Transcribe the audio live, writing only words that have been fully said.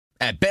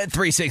At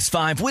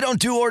Bet365, we don't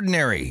do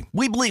ordinary.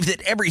 We believe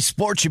that every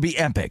sport should be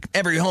epic.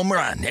 Every home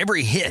run,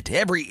 every hit,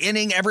 every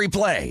inning, every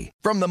play.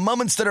 From the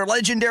moments that are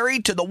legendary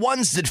to the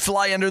ones that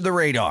fly under the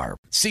radar.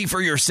 See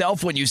for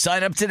yourself when you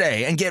sign up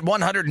today and get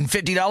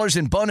 $150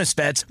 in bonus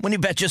bets when you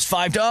bet just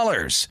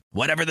 $5.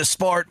 Whatever the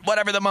sport,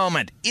 whatever the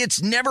moment,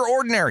 it's never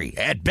ordinary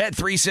at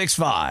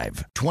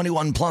Bet365.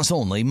 21 plus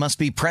only. Must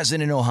be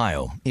present in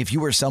Ohio. If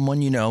you or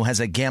someone you know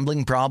has a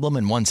gambling problem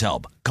and wants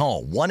help,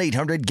 call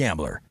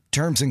 1-800-GAMBLER.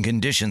 Terms and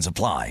conditions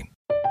apply.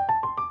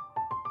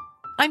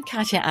 I'm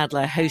Katya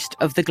Adler, host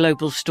of The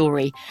Global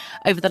Story.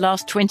 Over the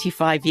last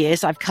 25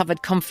 years, I've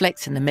covered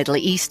conflicts in the Middle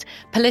East,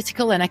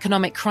 political and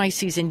economic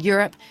crises in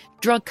Europe,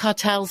 drug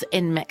cartels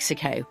in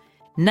Mexico.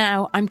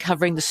 Now I'm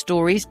covering the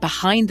stories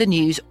behind the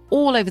news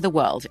all over the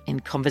world in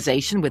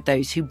conversation with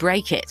those who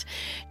break it.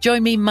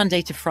 Join me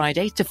Monday to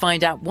Friday to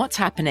find out what's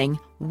happening,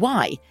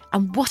 why,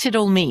 and what it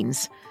all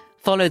means.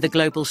 Follow The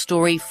Global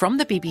Story from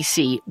the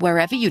BBC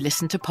wherever you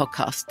listen to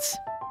podcasts.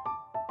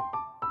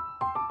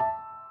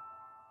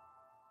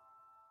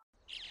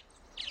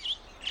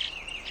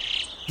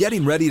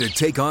 Getting ready to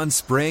take on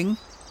spring?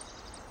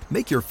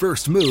 Make your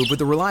first move with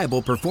the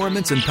reliable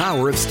performance and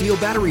power of Steel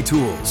battery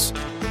tools.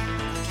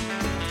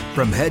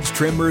 From hedge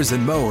trimmers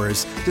and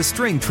mowers to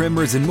string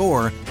trimmers and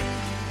more,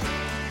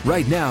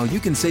 right now you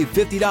can save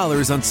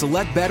 $50 on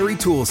select battery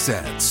tool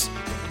sets.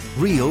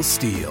 Real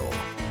Steel.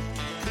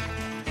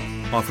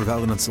 Offer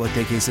valid on select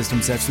AK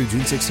system sets through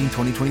June 16,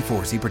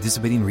 2024. See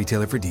participating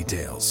retailer for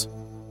details.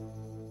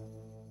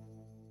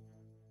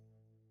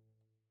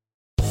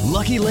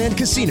 Lucky Land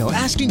Casino,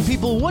 asking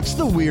people, what's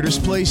the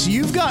weirdest place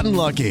you've gotten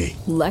lucky?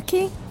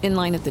 Lucky? In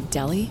line at the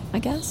deli, I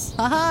guess?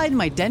 Aha, in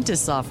my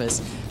dentist's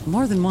office.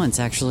 More than once,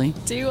 actually.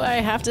 Do I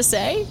have to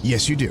say?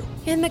 Yes, you do.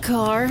 In the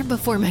car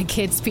before my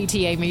kids'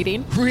 PTA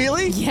meeting.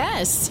 Really?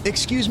 Yes.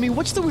 Excuse me,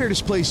 what's the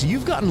weirdest place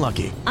you've gotten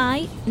lucky?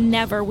 I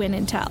never win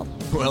and tell.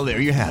 Well, there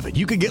you have it.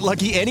 You can get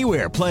lucky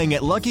anywhere, playing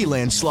at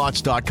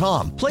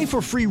LuckyLandSlots.com. Play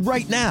for free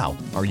right now.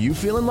 Are you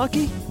feeling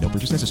lucky? No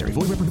purchase necessary.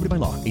 Void where prohibited by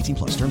law. 18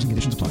 plus. Terms and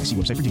conditions apply. See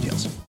website for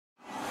details.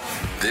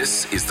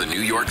 This is the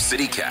New York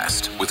City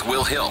Cast with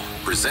Will Hill,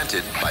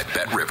 presented by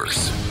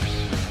BetRivers.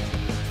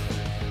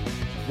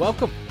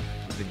 Welcome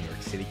to the New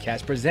York City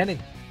Cast, presented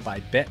by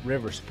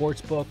BetRivers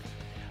Sportsbook.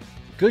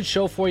 Good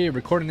show for you.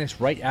 Recording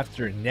this right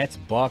after Nets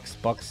Bucks.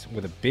 Bucks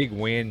with a big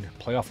win,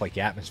 playoff-like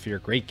atmosphere,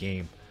 great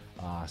game.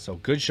 So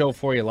good show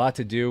for you. A lot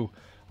to do.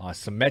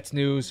 Some Mets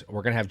news.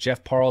 We're gonna have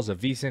Jeff Parles of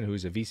VSiN,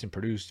 who's a VSiN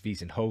produced,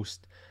 VSiN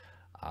host,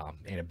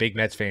 and a big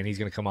Mets fan. He's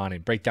gonna come on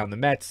and break down the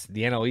Mets,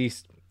 the NL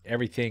East,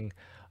 everything.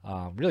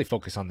 Really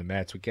focus on the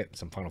Mets. We get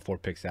some Final Four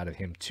picks out of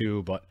him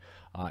too. But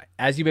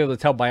as you'll be able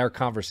to tell by our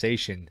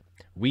conversation,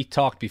 we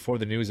talked before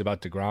the news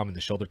about DeGrom and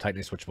the shoulder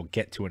tightness, which we'll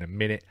get to in a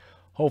minute.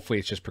 Hopefully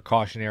it's just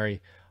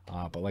precautionary.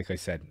 But like I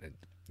said,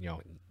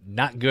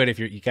 not good if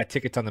you got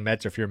tickets on the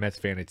Mets, or if you're a Mets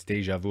fan, it's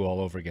deja vu all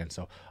over again.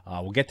 So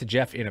we'll get to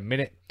Jeff in a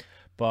minute.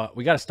 But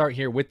we got to start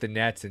here with the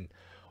Nets and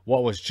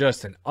what was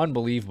just an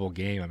unbelievable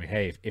game. I mean,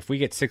 hey, if we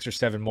get 6 or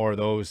 7 more of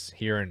those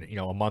here in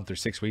a month or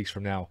 6 weeks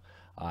from now,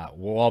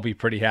 we'll all be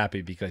pretty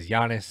happy, because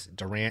Giannis,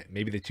 Durant,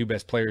 maybe the two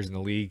best players in the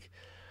league.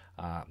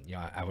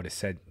 I would have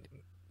said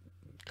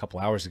a couple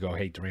hours ago,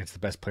 hey, Durant's the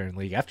best player in the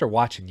league. After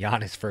watching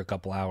Giannis for a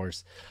couple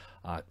hours,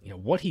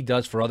 what he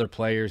does for other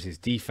players, his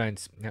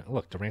defense. Now,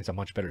 look, Durant's a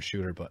much better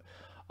shooter, but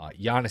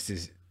Giannis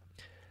is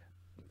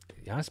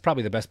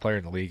probably the best player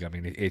in the league. I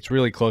mean, it's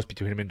really close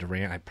between him and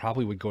Durant. I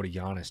probably would go to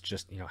Giannis,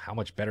 just how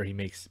much better he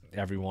makes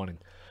everyone. And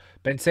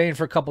been saying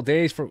for a couple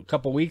days, for a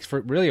couple weeks,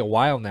 for really a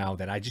while now,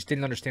 that I just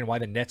didn't understand why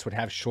the Nets would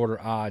have shorter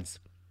odds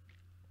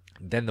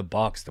than the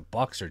Bucks. The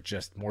Bucks are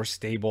just more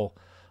stable.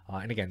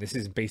 And again, this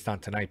isn't based on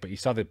tonight, but you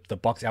saw the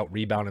Bucks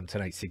out-rebound them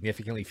tonight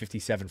significantly,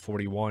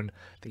 57-41. I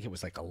think it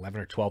was like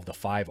 11 or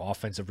 12-5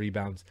 offensive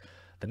rebounds.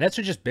 The Nets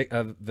are just big.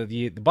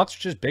 The Bucks are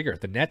just bigger.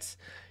 The Nets,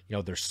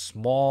 they're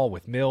small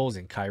with Mills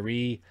and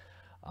Kyrie.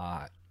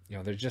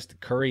 They're just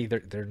Curry.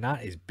 They're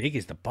not as big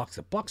as the Bucks.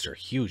 The Bucks are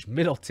huge.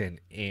 Middleton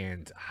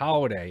and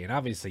Holiday, and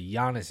obviously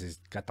Giannis has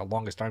got the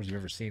longest arms you've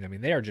ever seen. I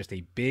mean, they are just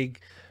a big,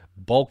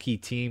 bulky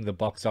team. The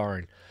Bucks are,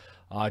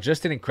 and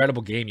just an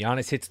incredible game.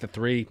 Giannis hits the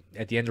three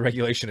at the end of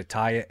regulation to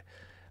tie it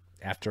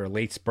after a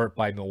late spurt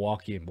by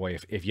Milwaukee. And boy,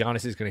 if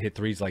Giannis is going to hit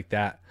threes like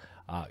that,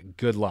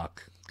 good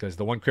luck, because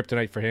the one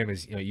kryptonite for him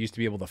is you used to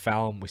be able to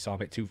foul him. We saw him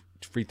hit 2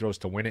 free throws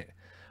to win it,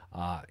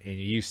 and you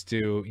used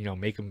to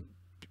make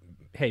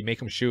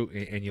him shoot,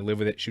 and you live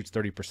with it. Shoots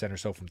 30% or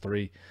so from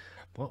three.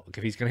 Well,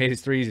 if he's going to hit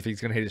his threes, if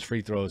he's going to hit his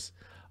free throws,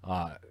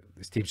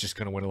 this team's just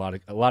going to win a lot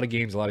of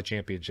games, a lot of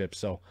championships.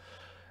 So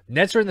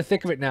Nets are in the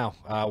thick of it now.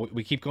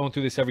 We keep going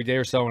through this every day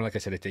or so, and like I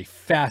said, it's a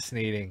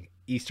fascinating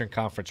Eastern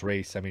Conference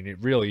race. I mean, it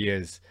really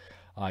is.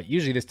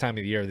 Usually this time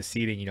of the year, the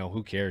seeding,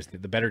 who cares?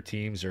 The better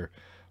teams, or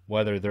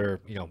whether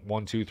they're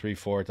 1, 2, 3,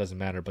 4, it doesn't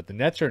matter. But the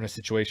Nets are in a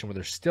situation where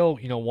they're still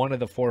one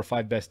of the 4 or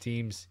 5 best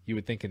teams you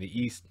would think in the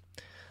East.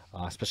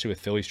 Especially with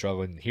Philly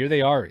struggling. Here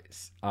they are.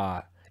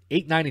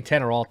 8, 9, and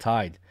 10 are all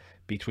tied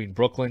between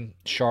Brooklyn,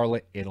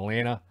 Charlotte,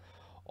 Atlanta,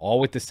 all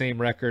with the same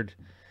record.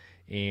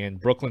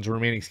 And Brooklyn's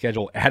remaining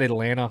schedule at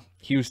Atlanta,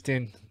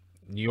 Houston,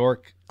 New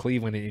York,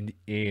 Cleveland,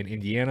 and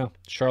Indiana.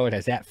 Charlotte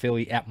has at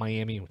Philly, at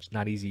Miami, which is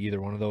not easy,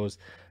 either one of those.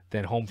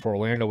 Then home for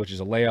Orlando, which is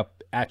a layup.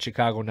 At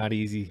Chicago, not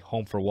easy.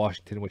 Home for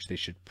Washington, which they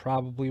should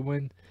probably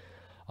win.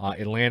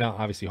 Atlanta,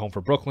 obviously home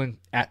for Brooklyn.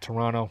 At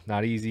Toronto,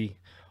 not easy.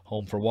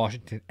 Home for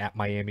Washington. At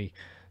Miami.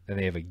 Then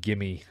they have a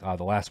gimme,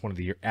 the last one of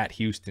the year, at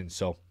Houston.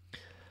 So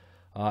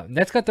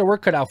Nets got their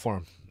work cut out for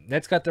them.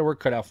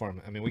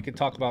 I mean, we can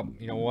talk about,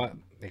 you know what,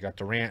 they got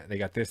Durant, they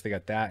got this, they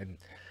got that, and you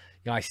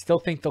know, I still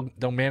think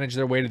they'll manage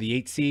their way to the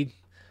 8 seed.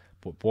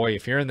 But boy,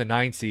 if you're in the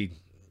 9 seed,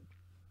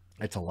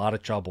 it's a lot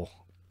of trouble.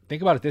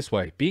 Think about it this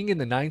way: being in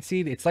the 9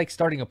 seed, it's like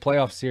starting a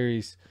playoff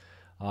series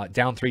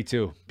down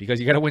 3-2,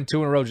 because you got to win 2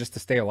 in a row just to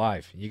stay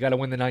alive. You got to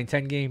win the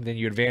 9-10 game, then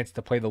you advance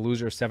to play the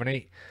loser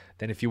 7-8.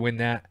 Then if you win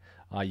that,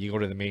 you go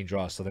to the main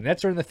draw. So the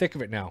Nets are in the thick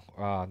of it now.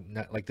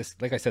 Like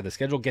I said, the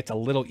schedule gets a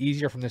little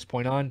easier from this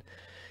point on.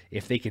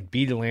 If they can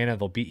beat Atlanta,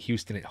 they'll beat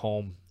Houston at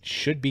home.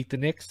 Should beat the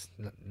Knicks.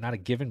 Not a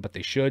given, but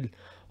they should.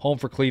 Home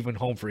for Cleveland,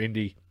 home for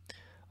Indy.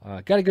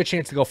 Got a good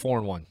chance to go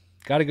 4-1.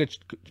 Got a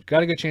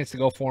good chance to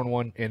go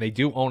 4-1, and they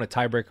do own a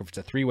tiebreaker. If it's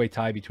a 3-way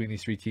tie between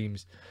these 3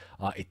 teams,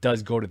 it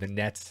does go to the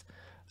Nets.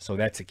 So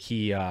that's a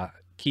key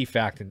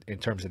fact in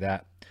terms of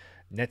that.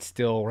 Nets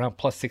still around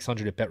plus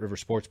 600 at Bet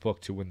Rivers Sportsbook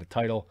to win the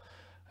title.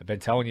 I've been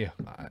telling you,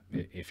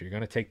 if you're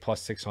going to take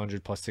plus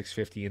 600, plus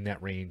 650 in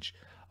that range,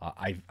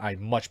 I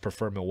much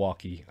prefer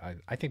Milwaukee.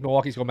 I think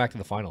Milwaukee's going back to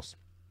the finals.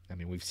 I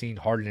mean, we've seen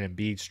Harden and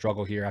Embiid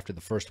struggle here after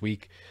the first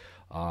week.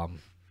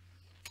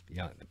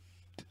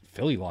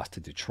 Philly lost to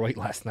Detroit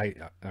last night.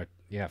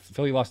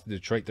 Philly lost to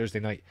Detroit Thursday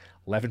night,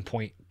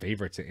 11-point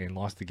favorites, and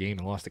lost the game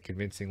and lost it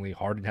convincingly.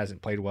 Harden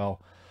hasn't played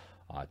well.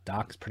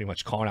 Doc's pretty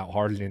much calling out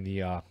Harden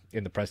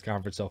in the press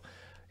conference. So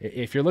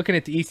if you're looking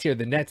at the East here,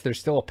 the Nets, there's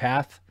still a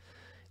path.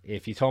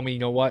 If you told me, you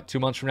know what, 2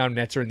 months from now,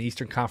 Nets are in the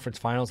Eastern Conference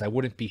Finals, I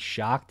wouldn't be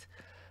shocked.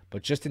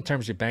 But just in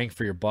terms of bang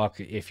for your buck,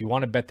 if you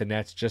want to bet the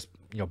Nets, just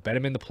bet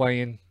them in the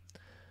play-in.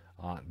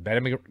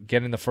 Bet them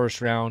get in the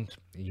first round.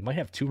 You might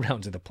have 2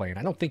 rounds of the play-in.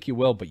 I don't think you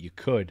will, but you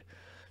could.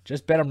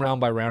 Just bet them round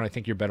by round. I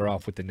think you're better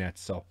off with the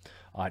Nets. So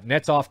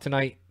Nets off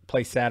tonight,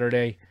 play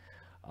Saturday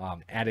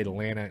at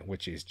Atlanta,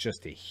 which is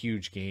just a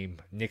huge game.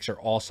 Knicks are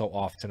also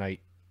off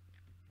tonight.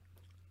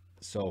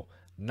 So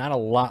not a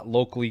lot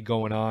locally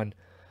going on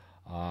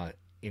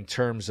in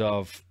terms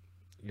of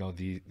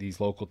these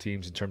local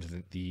teams, in terms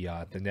of the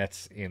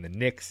Nets and the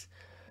Knicks.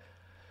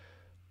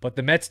 But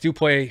the Mets do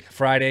play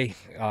Friday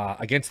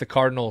against the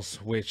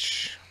Cardinals,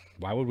 which,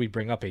 why would we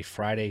bring up a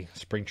Friday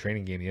spring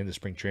training game? The end of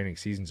spring training,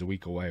 season's a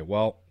week away.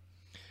 Well,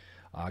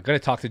 I'm going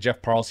to talk to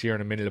Jeff Parles here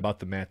in a minute about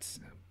the Mets.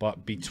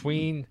 But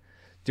between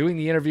doing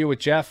the interview with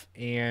Jeff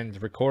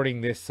and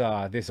recording this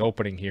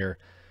opening here,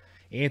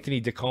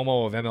 Anthony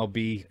DiComo of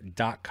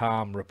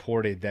MLB.com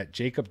reported that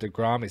Jacob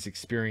deGrom is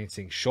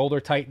experiencing shoulder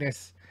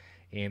tightness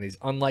and is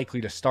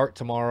unlikely to start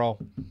tomorrow.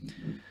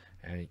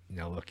 And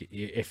look,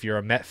 if you're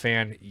a Met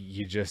fan,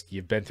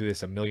 you've been through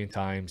this a million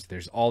times.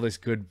 There's all this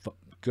good,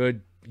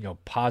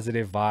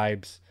 positive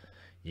vibes.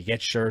 You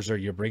get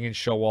Scherzer, you bring in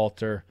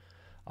Showalter,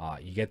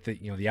 you get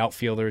the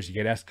outfielders, you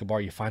get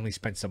Escobar. You finally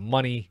spend some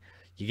money.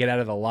 You get out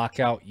of the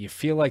lockout. You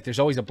feel like there's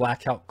always a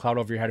black cloud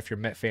over your head if you're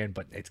a Met fan,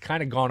 but it's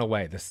kind of gone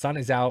away. The sun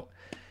is out,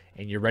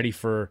 and you're ready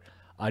for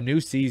a new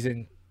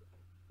season.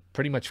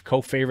 Pretty much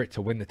co-favorite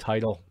to win the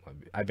title.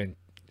 I've been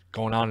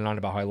going on and on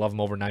about how I love him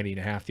over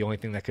 90.5. The only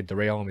thing that could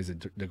derail him is a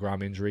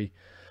DeGrom injury.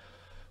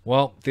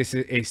 Well, this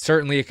is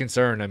certainly a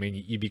concern. I mean,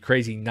 you'd be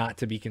crazy not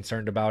to be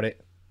concerned about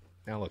it.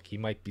 Now, look, he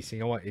might be saying,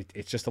 you know what,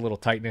 it's just a little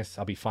tightness.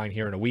 I'll be fine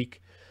here in a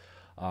week.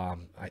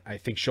 I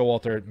think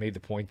Showalter made the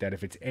point that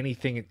if it's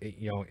anything,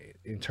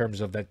 in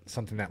terms of that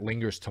something that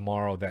lingers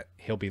tomorrow, that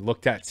he'll be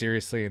looked at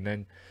seriously. And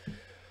then,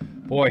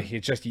 boy,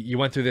 you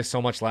went through this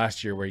so much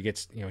last year where he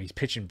gets, he's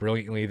pitching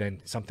brilliantly,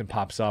 then something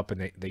pops up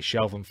and they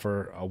shelve him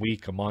for a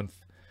week, a month.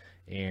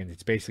 And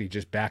it's basically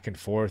just back and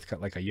forth,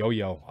 like a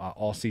yo-yo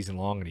all season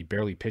long, and he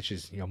barely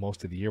pitches.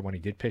 Most of the year when he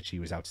did pitch, he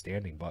was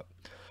outstanding, but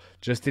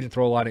just didn't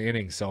throw a lot of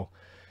innings. So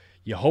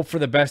you hope for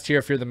the best here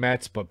if you're the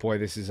Mets, but boy,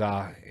 this is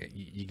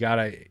you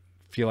gotta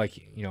feel like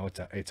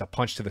it's a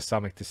punch to the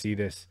stomach to see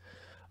this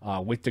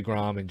with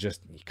DeGrom, and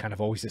just you kind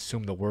of always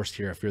assume the worst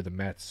here if you're the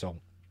Mets. So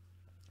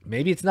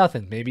maybe it's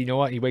nothing. Maybe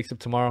he wakes up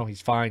tomorrow,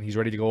 he's fine, he's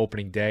ready to go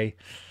opening day.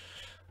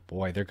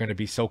 Boy, they're going to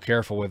be so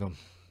careful with him.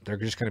 They're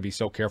just going to be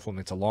so careful, and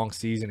it's a long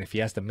season. If he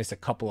has to miss a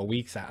couple of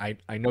weeks, I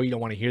know you don't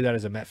want to hear that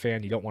as a Met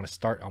fan. You don't want to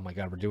start, oh my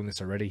God, we're doing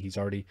this already. He's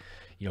already,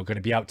 going to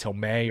be out till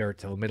May or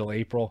till middle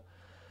April.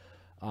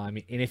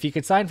 And if you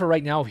could sign for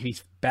right now, if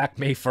he's back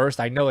May 1st,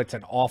 I know it's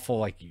an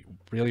awful,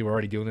 really, we're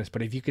already doing this.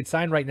 But if you could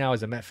sign right now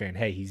as a Met fan,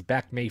 hey, he's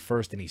back May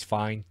 1st and he's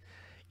fine,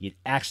 you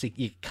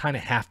kind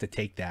of have to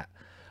take that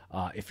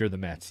if you're the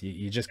Mets.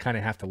 You just kind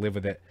of have to live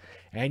with it.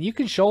 And you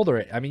can shoulder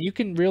it. I mean, you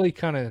can really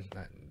kind of...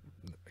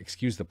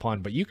 excuse the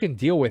pun, but you can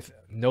deal with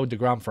no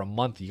DeGrom for a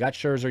month. You got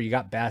Scherzer, you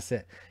got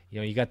Bassett,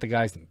 you got the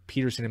guys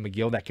Peterson and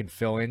McGill that can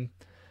fill in.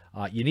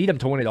 You need them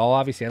to win it all.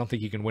 Obviously, I don't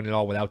think you can win it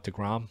all without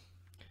DeGrom.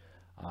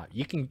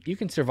 You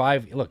can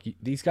survive. Look,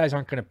 these guys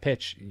aren't going to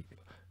pitch.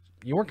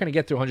 You weren't going to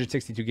get through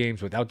 162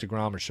 games without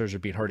DeGrom or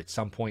Scherzer being hurt at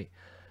some point.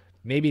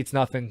 Maybe it's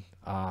nothing.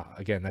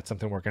 Again, that's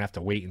something we're going to have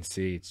to wait and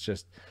see. It's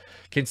just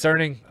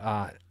concerning.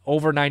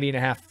 Over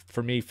 90.5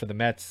 for me for the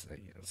Mets.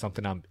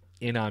 Something I'm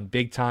in on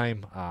big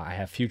time. I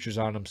have futures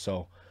on him,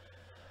 so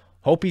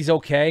hope he's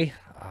okay.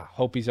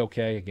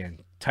 Again,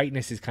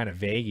 tightness is kind of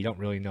vague. You don't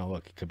really know.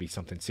 Look, it could be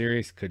something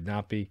serious, could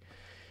not be.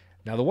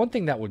 Now, the one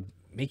thing that would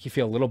make you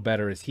feel a little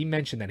better is he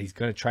mentioned that he's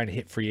going to try to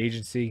hit free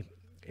agency,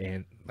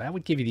 and that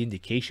would give you the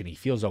indication he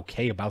feels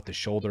okay about the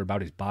shoulder,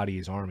 about his body,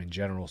 his arm in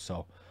general.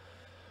 So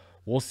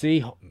we'll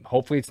see.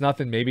 Hopefully it's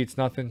nothing. Maybe it's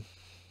nothing.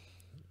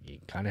 You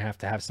kind of have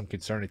to have some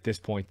concern at this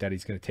point that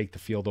he's going to take the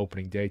field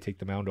opening day, take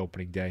the mound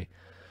opening day.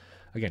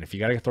 Again, if you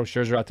got to throw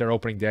Scherzer out there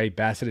opening day,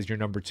 Bassett is your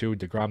number 2.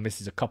 DeGrom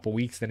misses a couple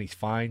weeks, then he's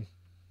fine.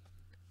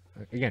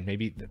 Again,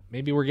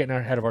 maybe we're getting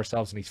ahead of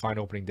ourselves and he's fine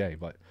opening day,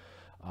 but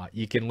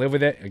you can live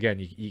with it. Again,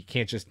 you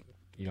can't just,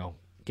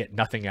 get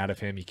nothing out of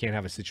him. You can't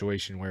have a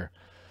situation where,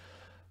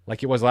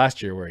 like it was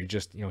last year, where he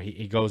just,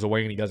 he goes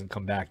away and he doesn't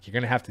come back. You're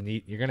going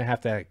to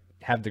have to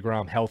have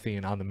DeGrom healthy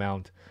and on the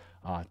mound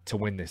to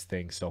win this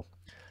thing. So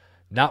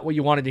not what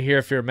you wanted to hear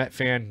if you're a Met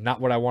fan,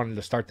 not what I wanted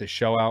to start this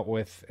show out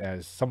with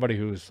as somebody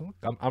who's,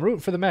 I'm rooting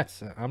for the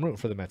Mets.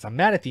 I'm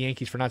mad at the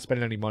Yankees for not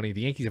spending any money.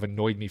 The Yankees have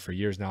annoyed me for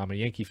years now. I'm a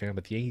Yankee fan,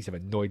 but the Yankees have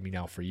annoyed me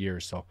now for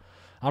years. So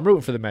I'm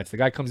rooting for the Mets. The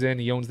guy comes in,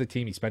 he owns the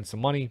team, he spends some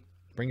money,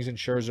 brings in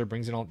Scherzer,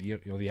 brings in all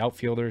the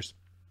outfielders.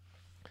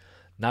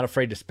 Not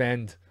afraid to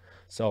spend.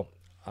 So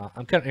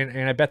I'm kind of,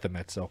 and I bet the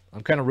Mets. So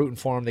I'm kind of rooting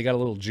for them. They got a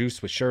little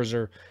juice with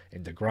Scherzer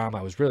and DeGrom.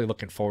 I was really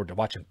looking forward to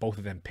watching both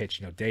of them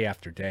pitch, day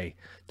after day.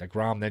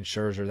 DeGrom, then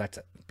Scherzer.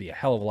 That'd be a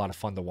hell of a lot of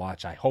fun to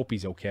watch. I hope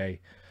he's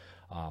okay.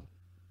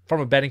 From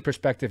a betting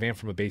perspective and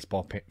from a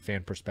baseball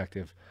fan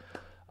perspective.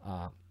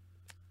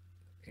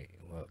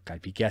 Look,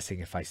 I'd be guessing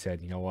if I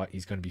said,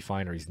 he's going to be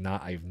fine or he's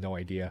not. I have no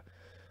idea.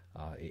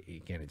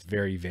 Again, it's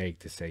very vague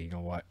to say,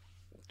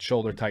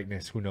 shoulder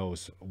tightness, who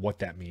knows what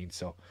that means.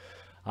 So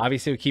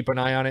obviously we keep an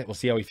eye on it. We'll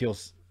see how he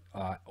feels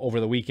over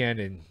the weekend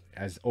and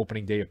as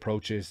opening day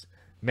approaches.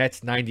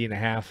 Mets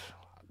 90.5.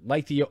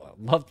 Like the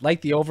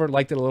over,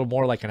 liked it a little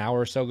more like an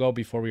hour or so ago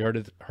before we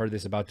heard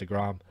this about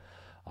DeGrom.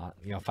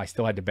 If I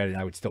still had to bet it,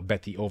 I would still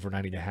bet the over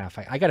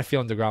 90.5. I got a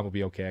feeling DeGrom will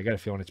be okay. I got a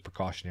feeling it's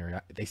precautionary.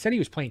 They said he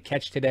was playing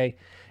catch today,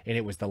 and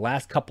it was the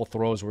last couple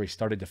throws where he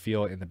started to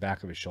feel it in the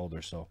back of his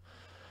shoulder. So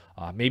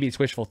maybe it's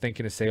wishful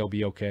thinking to say he'll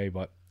be okay,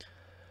 but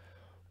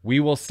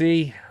we will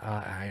see.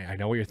 I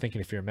know what you're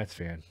thinking if you're a Mets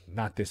fan.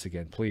 Not this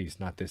again, please,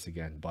 not this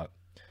again. But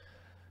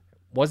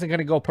wasn't going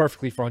to go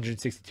perfectly for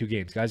 162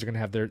 games. Guys are going to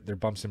have their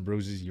bumps and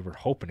bruises. You were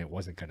hoping it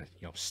wasn't going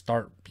to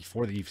start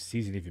before the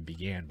season even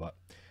began, but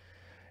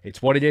it's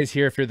what it is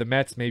here. If you're the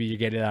Mets, maybe you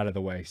get it out of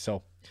the way.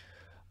 So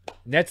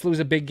Nets lose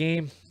a big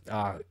game.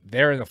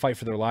 They're in the fight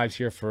for their lives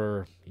here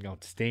for to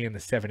stay in the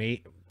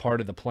 7-8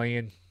 part of the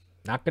play-in.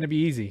 Not going to be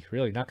easy,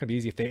 really. Not going to be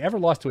easy. If they ever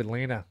lost to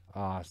Atlanta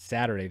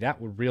Saturday,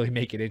 that would really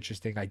make it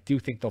interesting. I do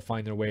think they'll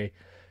find their way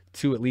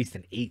to at least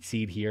an 8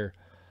 seed here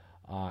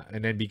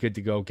and then be good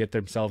to go, get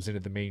themselves into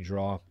the main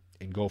draw,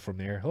 and go from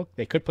there. Look,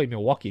 they could play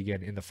Milwaukee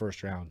again in the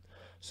first round.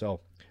 So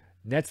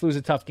Nets lose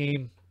a tough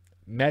game.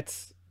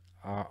 Mets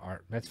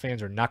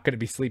fans are not going to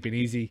be sleeping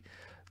easy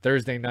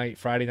Thursday night,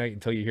 Friday night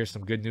until you hear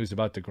some good news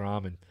about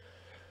DeGrom. And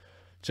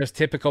just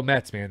typical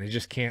Mets, man. They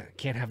just can't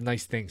have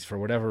nice things for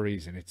whatever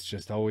reason. It's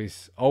just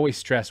always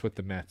stress with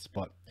the Mets.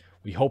 But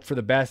we hope for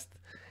the best.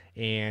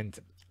 And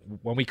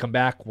when we come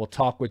back, we'll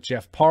talk with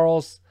Jeff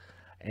Parles.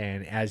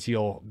 And as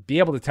you'll be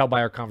able to tell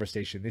by our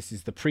conversation, this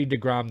is the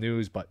pre-DeGrom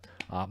news, but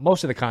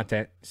most of the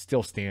content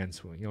still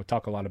stands. We'll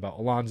talk a lot about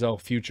Alonso,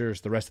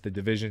 futures, the rest of the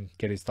division,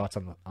 get his thoughts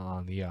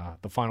on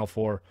the Final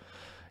Four.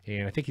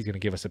 And I think he's going to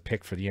give us a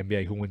pick for the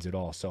NBA, who wins it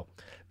all. So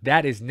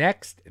that is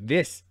next.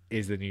 This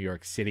is the New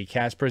York City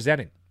Cast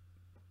presented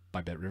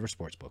by BetRivers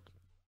Sportsbook.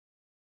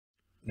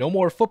 No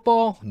more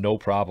football? No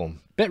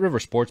problem.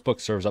 BetRivers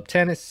Sportsbook serves up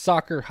tennis,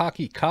 soccer,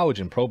 hockey, college,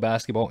 and pro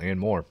basketball, and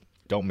more.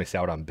 Don't miss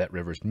out on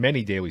BetRivers'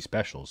 many daily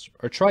specials,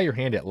 or try your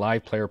hand at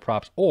live player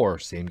props or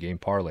same-game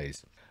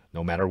parlays.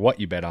 No matter what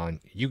you bet on,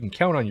 you can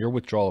count on your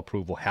withdrawal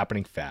approval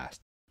happening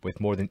fast,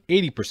 with more than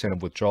 80%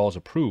 of withdrawals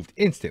approved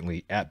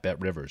instantly at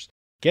BetRivers.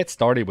 Get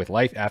started with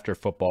life after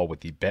football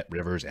with the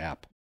BetRivers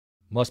app.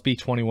 Must be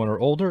 21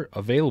 or older,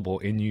 available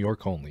in New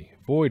York only.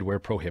 Void where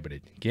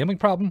prohibited. Gambling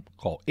problem?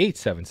 Call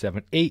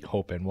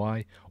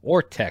 877-8-HOPE-NY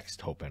or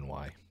text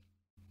HOPE-NY.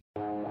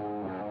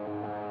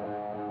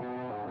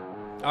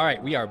 All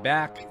right, we are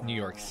back. New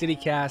York City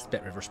Cast,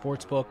 BetRivers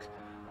Sportsbook.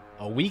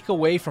 A week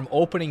away from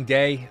opening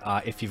day.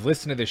 If you've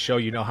listened to this show,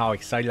 you know how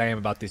excited I am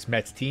about this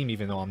Mets team,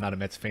 even though I'm not a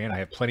Mets fan. I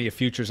have plenty of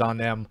futures on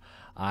them.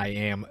 I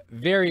am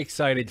very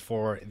excited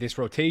for this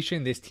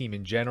rotation, this team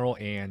in general.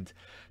 And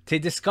to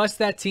discuss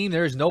that team,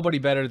 there is nobody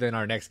better than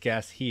our next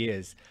guest. He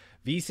is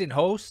VSiN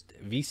host,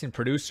 VSiN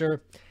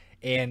producer,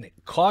 and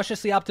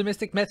cautiously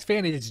optimistic Mets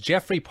fan. It is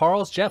Jeffrey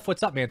Parles. Jeff,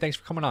 what's up, man? Thanks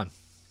for coming on.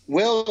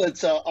 Will,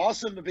 it's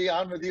awesome to be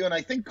on with you. And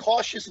I think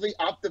cautiously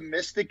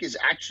optimistic is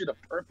actually the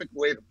perfect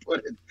way to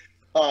put it.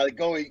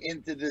 going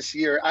into this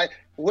year. I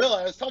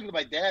was talking to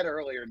my dad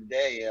earlier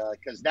today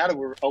because now that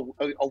we're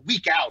a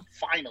week out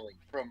finally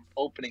from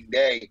opening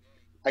day,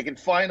 I can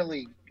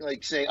finally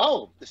say,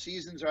 oh, the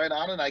season's right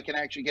on, and I can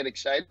actually get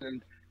excited.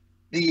 And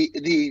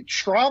the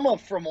trauma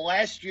from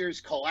last year's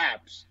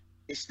collapse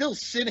is still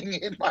sitting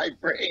in my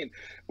brain,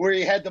 where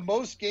he had the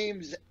most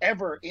games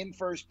ever in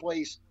first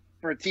place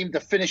for a team to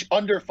finish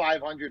under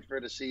 500 for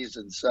the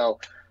season. So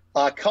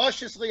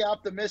cautiously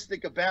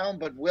optimistic abound,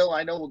 but Will,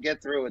 I know we'll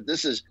get through it.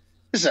 This is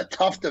a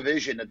tough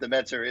division that the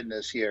Mets are in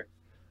this year.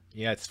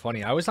 Yeah, it's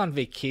funny. I was on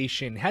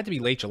vacation. It had to be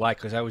late July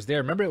because I was there.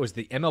 Remember, it was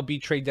the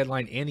MLB trade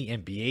deadline and the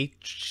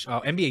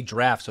NBA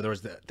draft. So there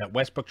was that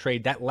Westbrook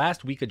trade. That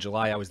last week of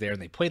July, I was there,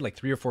 and they played like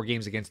 3 or 4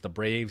 games against the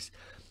Braves.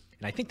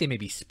 And I think they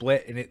maybe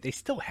split, and they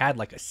still had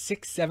like a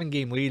 6-7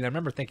 game lead. And I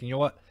remember thinking, you know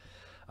what?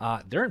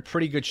 They're in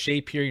pretty good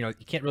shape here. You know,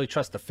 you can't really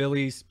trust the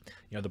Phillies.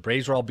 You know, the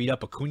Braves were all beat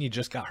up. Acuna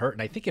just got hurt,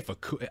 and I think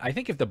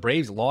if the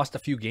Braves lost a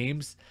few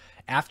games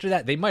after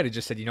that, they might have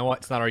just said, you know what,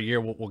 it's not our year.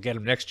 We'll get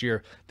them next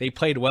year. They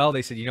played well.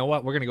 They said, you know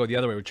what, we're going to go the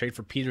other way. We trade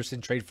for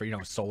Peterson, trade for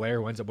Soler,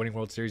 who ends up winning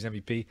World Series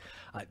MVP.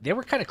 They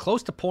were kind of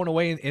close to pulling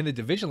away in the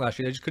division last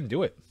year. They just couldn't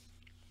do it.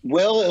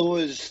 Well, it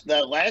was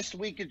that last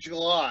week of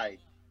July.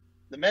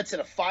 The Mets had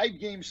a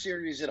 5-game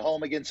series at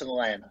home against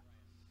Atlanta.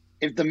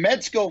 If the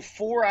Mets go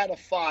 4 out of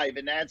 5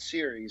 in that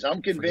series,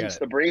 I'm convinced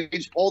the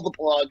Braves pull the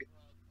plug,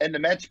 and the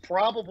Mets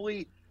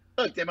probably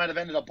they might have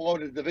ended up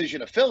blowing the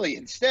division of Philly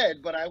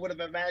instead, but I would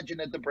have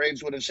imagined that the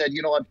Braves would have said,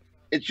 you know what,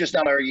 it's just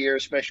not our year,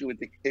 especially with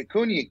the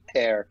Acuna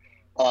tear,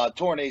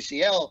 torn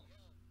ACL.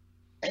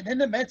 And then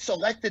the Mets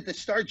elected to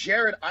start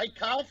Jared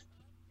Eichhoff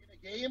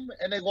in a game,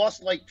 and they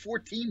lost like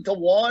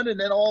 14-1, and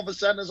then all of a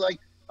sudden it's like,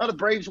 oh, the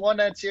Braves won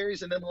that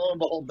series, and then lo and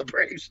behold, the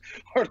Braves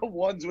are the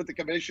ones with the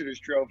Commissioner's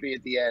Trophy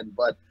at the end.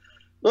 But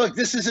look,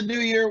 this is a new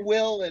year,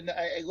 Will, and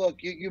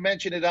look, you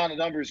mentioned it on a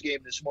numbers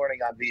game this morning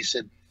on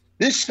VSiN.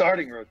 This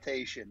starting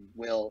rotation,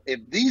 Will, if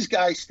these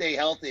guys stay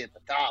healthy at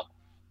the top,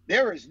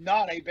 there is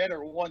not a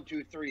better 1,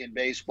 2, 3 in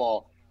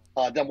baseball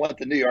than what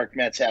the New York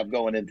Mets have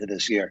going into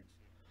this year.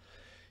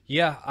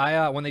 Yeah,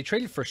 I when they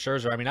traded for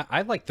Scherzer, I mean,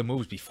 I like the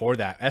moves before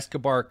that.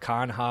 Escobar,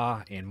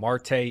 Canha, and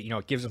Marte,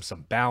 it gives them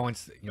some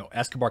balance.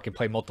 Escobar can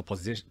play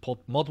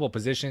multiple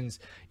positions.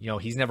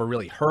 He's never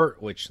really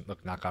hurt, which,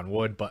 look, knock on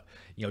wood, but,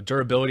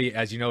 durability,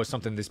 as you know, is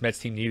something this Mets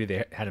team needed.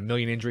 They had 1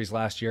 million injuries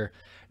last year.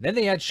 Then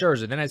they had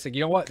Scherzer. Then I said,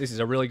 you know what? This is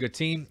a really good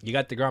team. You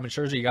got DeGrom and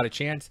Scherzer. You got a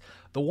chance.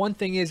 The one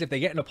thing is, if they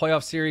get in a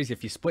playoff series,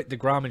 if you split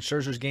DeGrom and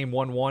Scherzer's game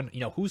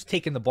 1-1, who's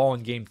taking the ball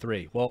in game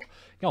 3? Well,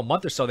 a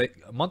month or so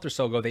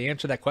ago, they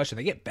answered that question.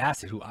 They get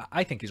Bassett, who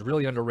I think is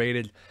really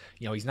underrated.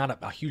 He's not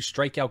a huge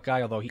strikeout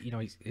guy, although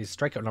his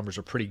strikeout numbers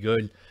are pretty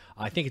good.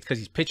 I think it's because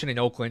he's pitching in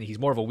Oakland. He's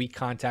more of a weak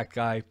contact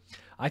guy.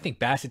 I think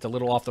Bassett's a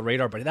little off the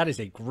radar, but that is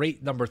a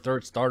great number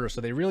 3 starter. So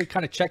they really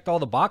kind of checked all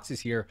the boxes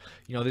here,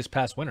 this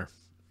past winter.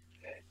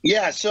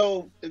 Yeah,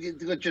 so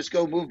let's just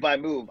go move by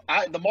move.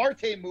 The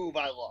Marte move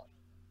I love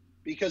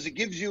because it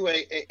gives you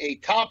a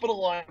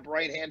top-of-the-line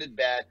right-handed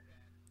bat.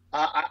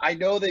 I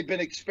know they've been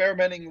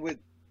experimenting with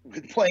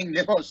playing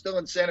Nimmo still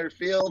in center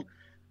field.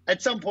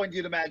 At some point,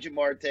 you'd imagine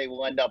Marte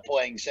will end up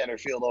playing center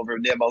field over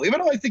Nimmo, even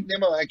though I think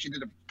Nimmo actually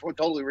did a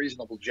totally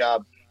reasonable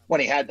job when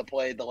he had to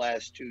play the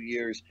last 2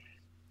 years.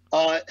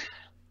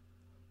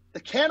 The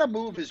Canha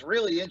move is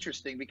really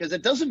interesting because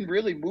it doesn't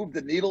really move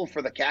the needle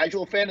for the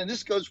casual fan, and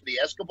this goes for the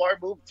Escobar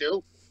move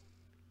too.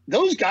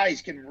 Those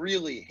guys can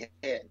really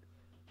hit.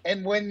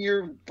 And when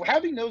you're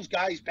having those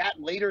guys bat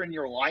later in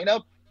your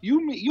lineup,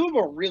 you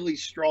have a really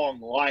strong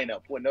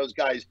lineup when those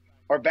guys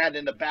are batting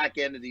in the back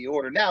end of the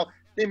order. Now,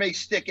 they may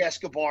stick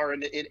Escobar in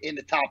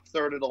the top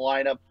third of the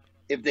lineup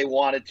if they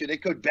wanted to. They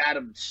could bat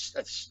him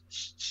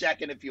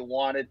second if you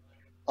wanted.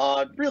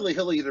 Really,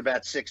 he'll either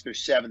bat 6th or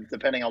 7th,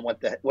 depending on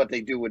what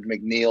they do with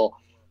McNeil.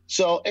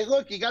 So, hey,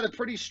 look, you got a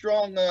pretty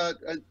strong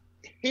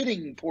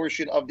hitting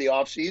portion of the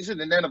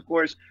offseason. And then, of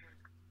course,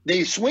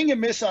 they swing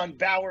and miss on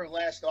Bauer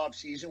last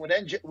offseason,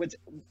 which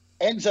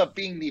ends up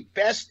being the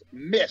best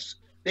miss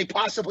they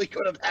possibly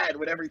could have had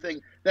with everything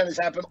that has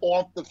happened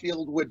off the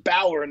field with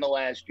Bauer in the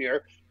last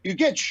year. You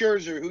get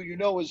Scherzer,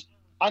 who is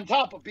on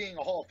top of being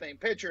a Hall of Fame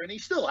pitcher, and he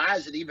still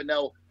has it, even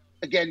though,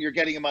 again, you're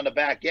getting him on the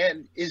back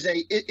end, is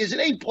an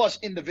A+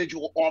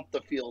 individual off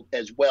the field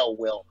as well,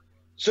 Will.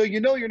 So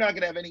you're not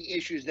going to have any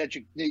issues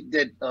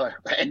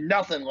and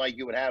nothing like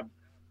you would have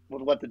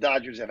with what the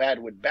Dodgers have had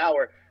with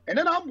Bauer. And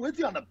then I'm with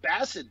you on the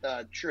Bassett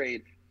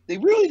trade. They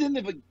really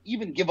didn't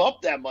even give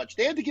up that much.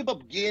 They had to give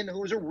up Ginn, who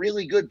was a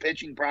really good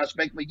pitching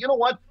prospect. But you know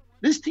what?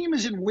 This team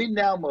is in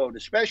win-now mode,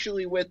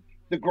 especially with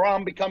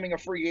DeGrom becoming a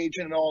free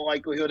agent in all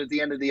likelihood at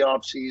the end of the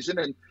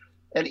offseason.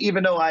 And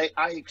even though I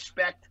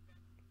expect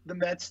the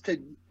Mets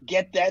to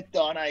get that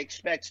done, I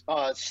expect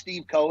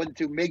Steve Cohen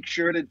to make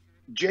sure that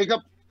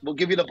Jacob will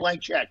give you the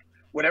blank check.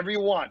 Whatever you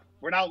want.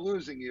 We're not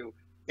losing you.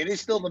 It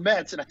is still the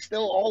Mets, and I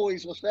still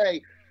always will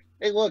say,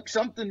 hey, look,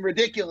 something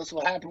ridiculous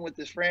will happen with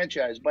this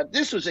franchise. But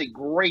this was a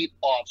great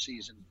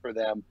offseason for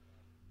them.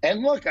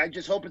 And look, I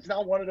just hope it's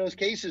not one of those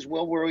cases,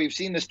 Will, where we've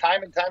seen this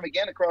time and time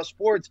again across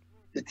sports.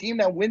 The team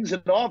that wins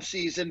an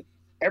offseason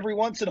every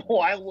once in a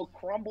while will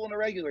crumble in the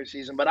regular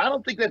season. But I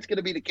don't think that's going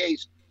to be the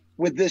case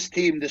with this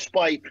team,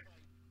 despite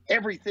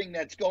everything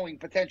that's going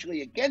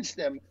potentially against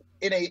them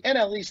in a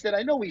NL East that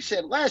I know we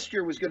said last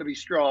year was going to be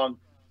strong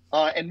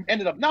and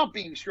ended up not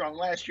being strong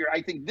last year.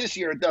 I think this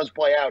year it does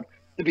play out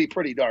to be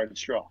pretty darn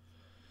strong.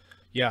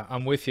 Yeah,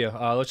 I'm with you.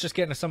 Let's just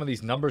get into some of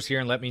these numbers here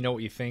and let me know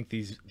what you think.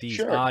 These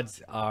Sure.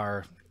 odds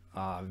are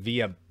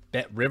via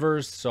Bet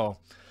Rivers. So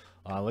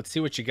let's see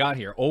what you got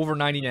here. Over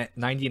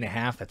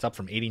 90.5. That's up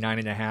from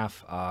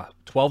 89.5.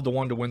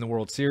 12-1 to win the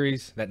World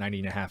Series. That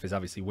 90.5 is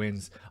obviously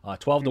wins.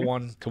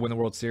 12-1 to win the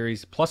World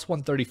Series. Plus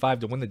 135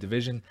 to win the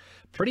division.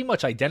 Pretty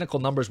much identical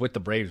numbers with the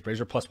Braves.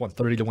 Braves are plus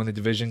 130 to win the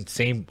division.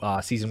 Same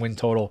season win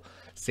total.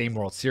 Same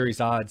World Series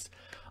odds.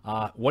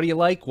 What do you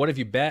like? What have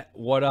you bet?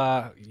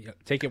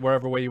 Take it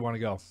wherever way you want to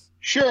go.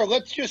 Sure.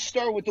 Let's just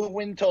start with the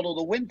win total.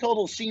 The win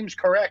total seems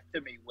correct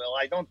to me, Will.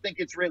 I don't think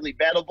it's really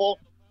bettable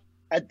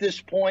at this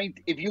point.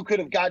 If you could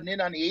have gotten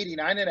in on the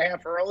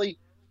 89.5 early,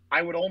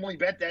 I would only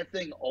bet that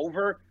thing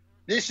over.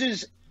 This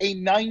is a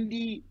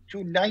 90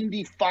 to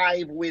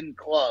 95 win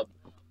club,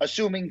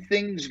 assuming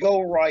things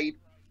go right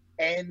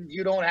and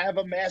you don't have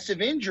a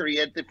massive injury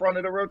at the front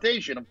of the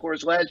rotation. Of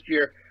course, last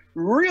year,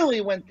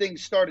 really when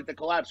things started to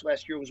collapse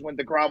last year was when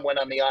DeGrom went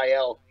on the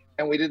IL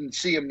and we didn't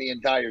see him the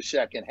entire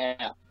second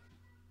half.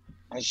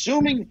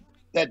 Assuming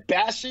that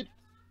Bassett,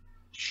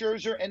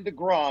 Scherzer, and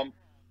DeGrom,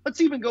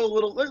 let's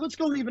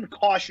go even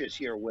cautious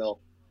here, Will.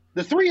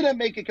 The three of them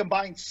make a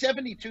combined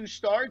 72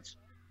 starts.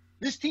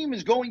 This team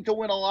is going to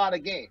win a lot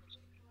of games.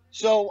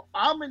 So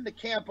I'm in the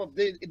camp of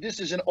this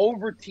is an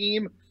over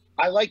team.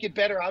 I like it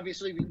better,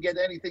 obviously, if you can get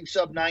anything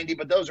sub 90,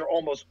 but those are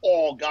almost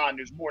all gone.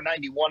 There's more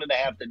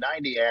 91.5 to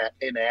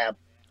 90.5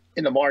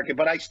 in the market.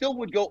 But I still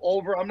would go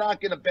over. I'm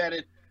not going to bet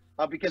it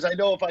because I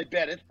know if I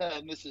bet it,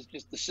 and this is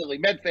just the silly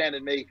Met fan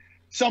in me,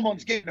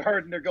 someone's getting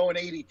hurt and they're going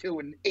 82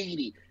 and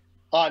 80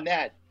 on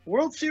that.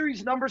 World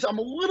Series numbers, I'm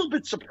a little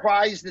bit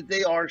surprised that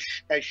they are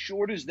as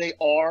short as they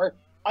are.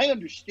 I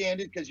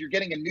understand it because you're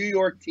getting a New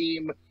York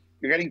team.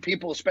 You're getting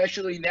people,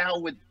 especially now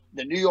with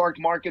the New York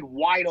market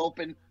wide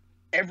open.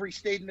 Every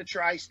state in the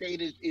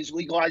tri-state is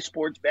legalized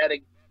sports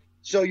betting.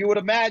 So you would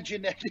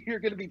imagine that you're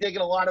going to be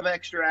taking a lot of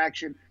extra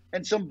action.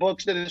 And some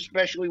books, that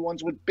especially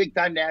ones with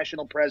big-time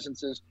national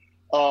presences,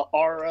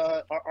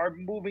 are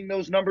moving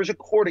those numbers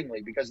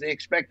accordingly because they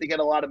expect to get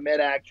a lot of med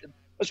action,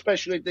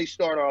 especially if they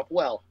start off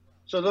well.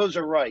 So those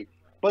are right.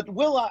 But,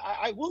 Will,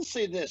 I will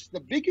say this. The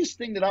biggest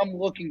thing that I'm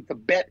looking to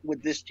bet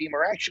with this team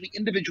are actually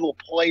individual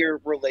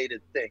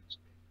player-related things.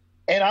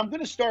 And I'm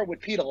going to start with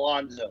Pete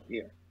Alonso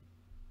here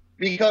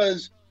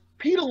because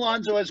Pete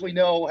Alonso, as we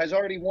know, has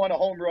already won a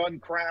home run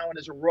crown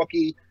as a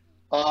rookie,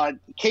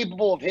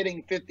 capable of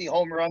hitting 50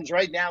 home runs.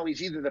 Right now,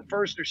 he's either the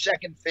first or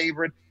second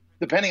favorite,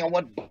 depending on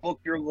what book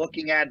you're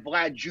looking at.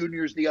 Vlad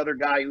Jr. is the other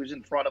guy who's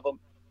in front of him.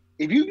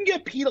 If you can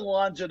get Pete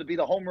Alonso to be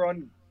the home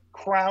run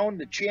crown,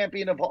 the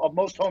champion of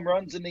most home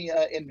runs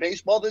in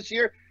baseball this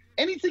year,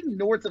 anything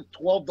north of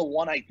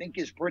 12-1, I think,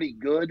 is pretty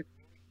good.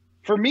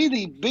 For me,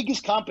 the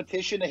biggest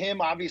competition to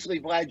him, obviously,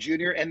 Vlad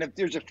Jr., and if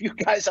there's a few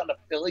guys on the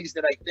Phillies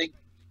that I think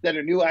that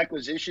are new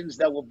acquisitions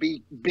that will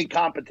be big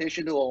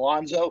competition to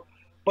Alonso.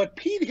 But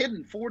Pete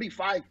hitting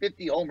 45,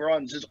 50 home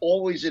runs is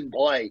always in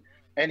play.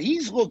 And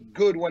he's looked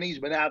good when he's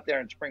been out there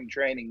in spring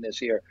training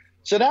this year.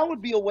 So that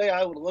would be a way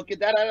I would look at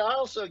that. I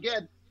also,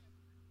 again,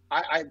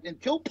 I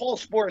until Paul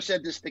Sporer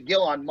said this to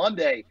Gil on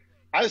Monday,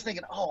 I was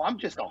thinking, I'm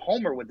just a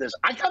homer with this.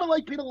 I kind of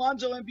like Pete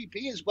Alonso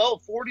MVP as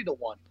well,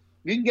 40-1.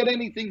 You can get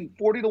anything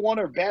 40-1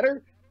 or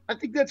better, I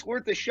think that's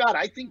worth a shot.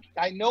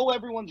 I know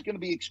everyone's going to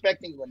be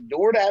expecting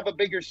Lindor to have a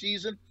bigger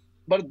season,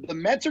 but if the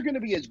Mets are going to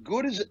be as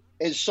good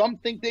as some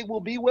think they will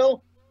be,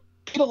 Will,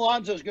 Pete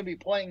Alonso is going to be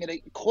playing at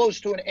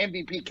close to an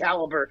MVP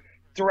caliber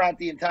throughout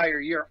the entire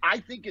year. I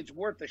think it's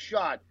worth a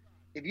shot.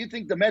 If you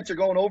think the Mets are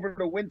going over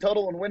the win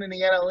total and winning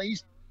the NL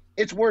East,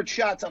 it's worth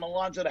shots on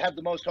Alonso to have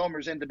the most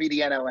homers and to be the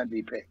NL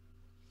MVP.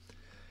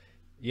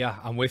 Yeah,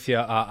 I'm with you.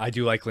 I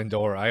do like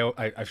Lindor.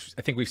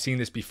 I think we've seen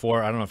this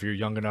before. I don't know if you're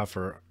young enough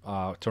or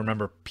to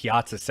remember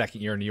Piazza's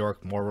second year in New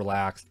York, more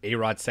relaxed.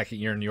 A-Rod's second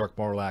year in New York,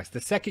 more relaxed. The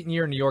second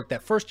year in New York,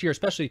 that first year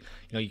especially,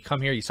 you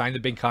come here, you sign the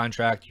big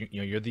contract.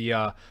 You're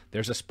the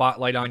there's a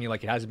spotlight on you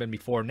like it hasn't been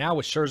before. Now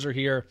with Scherzer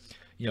here,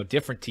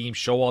 different team.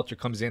 Showalter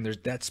comes in. There's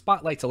that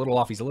spotlight's a little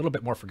off. He's a little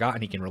bit more forgotten.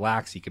 He can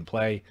relax. He can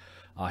play.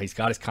 He's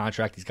got his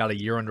contract. He's got a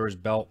year under his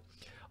belt.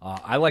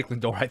 I like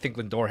Lindor. I think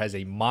Lindor has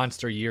a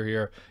monster year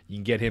here. You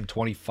can get him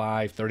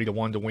 25,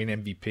 30-1 to win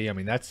MVP. I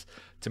mean,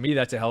 to me,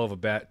 that's a hell of a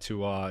bet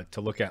to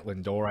look at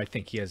Lindor. I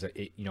think he has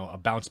a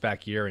bounce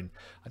back year, and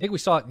I think we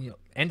saw it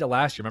end of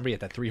last year. Remember, he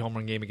had that 3 home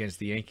run game against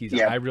the Yankees.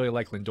 Yeah. I really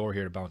like Lindor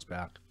here to bounce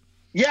back.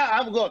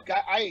 Yeah, look,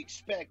 I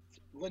expect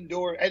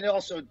Lindor, and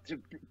also to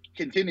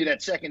continue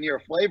that second year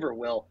flavor.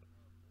 Will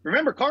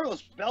remember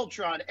Carlos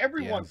Beltran?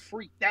 Everyone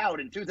freaked out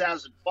in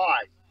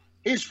 2005.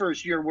 His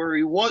first year where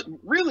he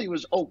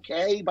was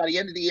okay. By the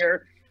end of the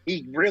year,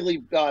 he really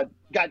got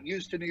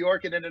used to New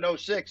York, and then in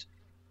 2006,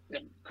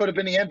 could have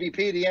been the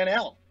MVP of the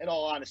NL, in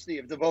all honesty,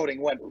 if the voting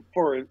went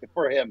for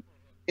him.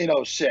 in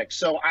 06.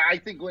 So I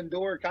think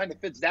Lindor kind of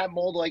fits that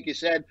mold, like you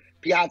said,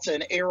 Piazza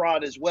and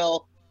A-Rod as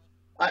well.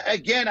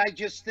 Again, I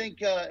just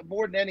think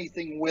more than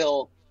anything,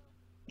 Will,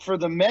 for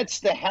the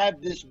Mets to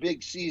have this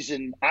big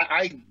season,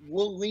 I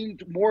will lean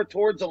more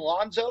towards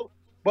Alonso.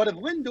 But if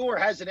Lindor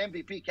has an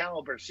MVP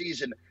caliber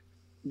season,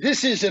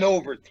 this is an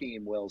over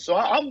team, Will. So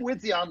I'm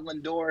with you on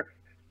Lindor.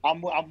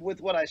 I'm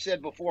with what I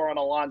said before on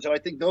Alonso. I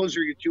think those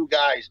are your two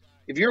guys.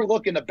 If you're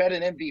looking to bet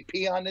an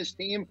MVP on this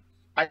team,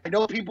 I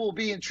know people will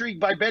be intrigued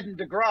by betting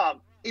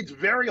DeGrom. It's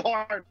very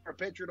hard for a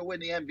pitcher to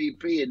win the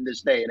MVP in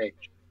this day and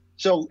age.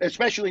 So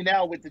especially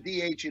now with the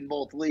DH in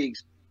both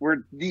leagues,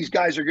 where these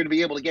guys are going to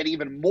be able to get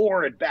even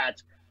more at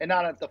bats and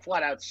not have to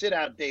flat out sit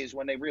out days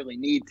when they really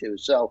need to.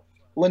 So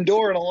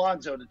Lindor and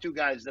Alonso, the two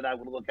guys that I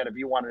would look at if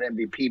you want an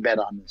MVP bet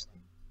on this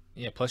team.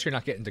 Yeah, plus you're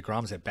not getting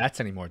DeGrom's at bats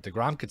anymore.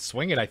 DeGrom could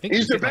swing it. I think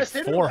he's their best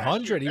best like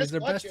 400. He was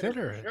their best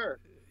hitter. Sure.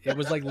 It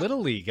was like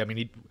Little League. I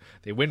mean,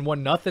 they win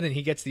 1-0 and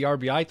he gets the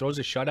RBI, throws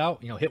a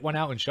shutout, hit one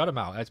out and shut him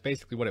out. That's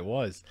basically what it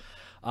was.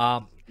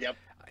 Yep.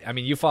 I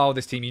mean, you follow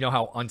this team, you know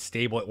how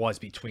unstable it was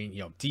between,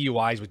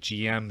 DUIs with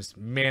GMs,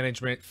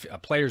 management,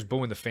 players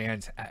booing the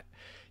fans.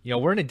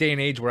 We're in a day and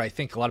age where I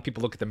think a lot of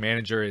people look at the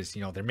manager as,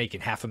 they're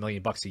making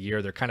 $500,000 a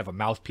year. They're kind of a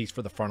mouthpiece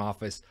for the front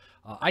office.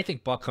 I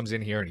think Buck comes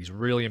in here and he's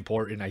really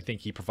important. I think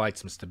he provides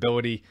some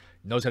stability,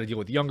 knows how to deal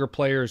with younger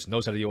players,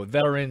 knows how to deal with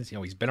veterans.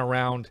 He's been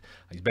around.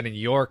 He's been in New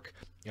York.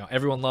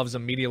 Everyone loves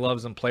him. Media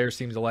loves him. Players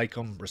seem to like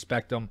him,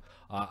 respect him.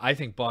 I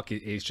think Buck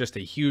is just a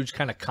huge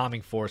kind of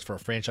calming force for a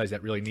franchise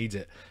that really needs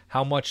it.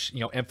 How much,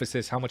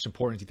 emphasis, how much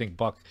importance do you think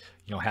Buck,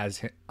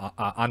 has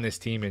on this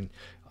team and,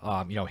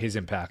 his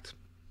impact?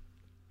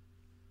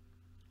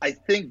 I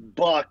think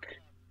Buck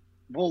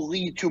will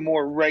lead to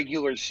more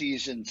regular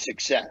season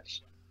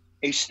success.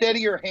 A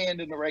steadier hand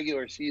in the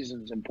regular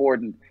season is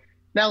important.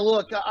 Now,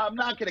 look, I'm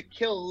not going to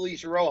kill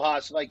Luis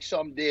Rojas like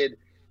some did.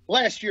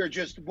 Last year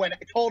just went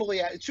totally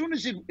 – as soon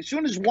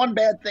as one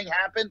bad thing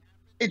happened,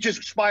 it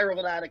just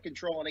spiraled out of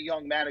control, and a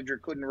young manager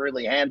couldn't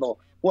really handle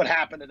what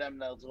happened to them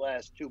those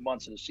last 2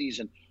 months of the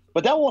season.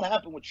 But that won't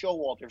happen with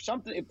Showalter.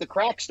 If the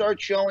cracks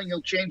start showing,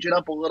 he'll change it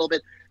up a little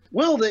bit.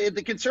 Will, the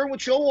concern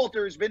with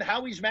Showalter has been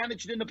how he's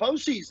managed in the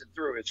postseason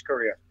through his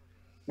career.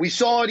 We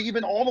saw it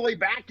even all the way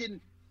back in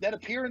that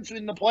appearance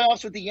in the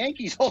playoffs with the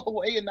Yankees all the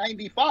way in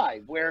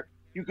 '95, where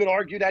you could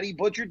argue that he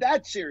butchered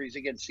that series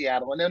against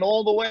Seattle, and then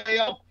all the way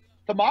up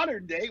to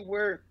modern day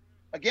where,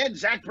 again,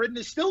 Zach Britton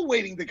is still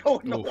waiting to go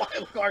in the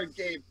wild card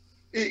game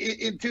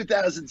in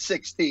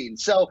 2016.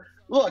 So,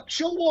 look,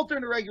 Showalter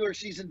in the regular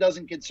season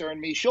doesn't concern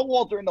me.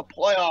 Showalter in the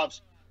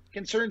playoffs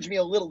concerns me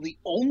a little. The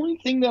only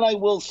thing that I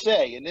will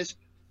say, and this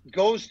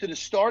goes to the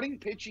starting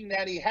pitching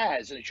that he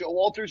has, and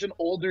Showalter's an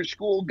older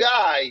school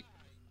guy,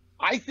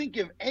 I think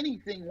if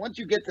anything, once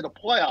you get to the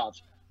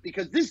playoffs,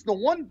 because the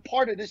one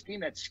part of this team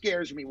that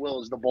scares me,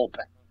 Will, is the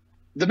bullpen.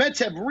 The Mets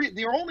have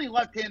their only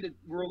left-handed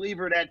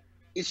reliever that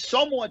is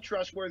somewhat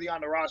trustworthy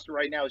on the roster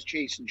right now is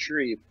Chasen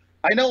Shreve.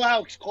 I know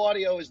Alex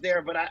Claudio is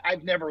there, but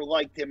I've never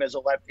liked him as a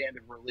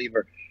left-handed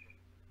reliever.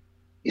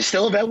 You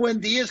still have Edwin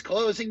Diaz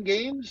closing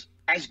games.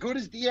 As good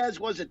as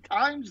Diaz was at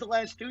times the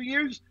last 2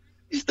 years,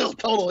 he's still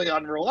totally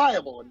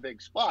unreliable in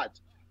big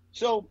spots.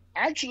 So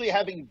actually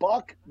having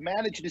Buck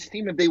manage this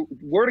team, if they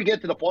were to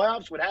get to the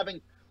playoffs with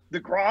having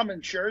DeGrom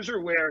and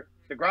Scherzer, where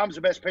DeGrom's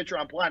the best pitcher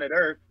on planet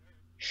Earth,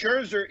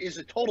 Scherzer is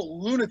a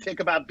total lunatic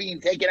about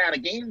being taken out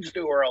of games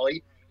too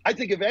early. I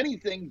think, if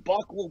anything,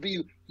 Buck will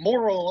be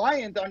more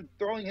reliant on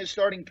throwing his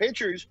starting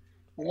pitchers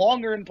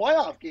longer in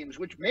playoff games,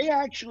 which may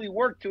actually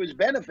work to his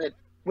benefit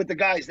with the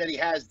guys that he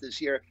has this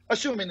year,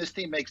 assuming this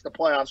team makes the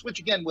playoffs, which,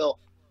 again,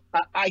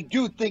 I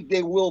do think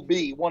they will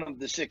be one of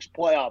the 6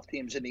 playoff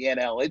teams in the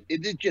NL.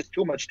 It's just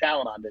too much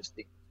talent on this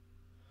team.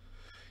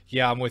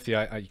 Yeah, I'm with you.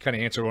 You kind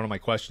of answered one of my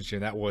questions here.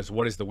 That was,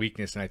 what is the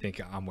weakness? And I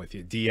think I'm with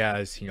you.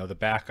 Diaz, the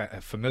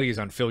back. Familia's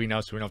on Philly now,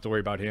 so we don't have to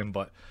worry about him.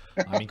 But,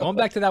 going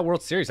back to that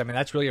World Series,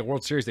 that's really a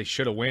World Series they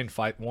should have won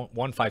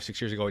 5-6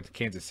 years ago at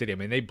Kansas City.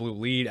 They blew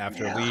lead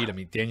after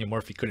lead. Daniel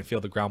Murphy couldn't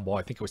field the ground ball.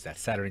 I think it was that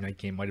Saturday night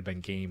game. Might have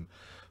been game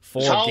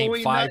 4, game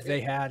 5 night,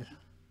 they had.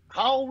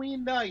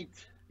 Halloween night.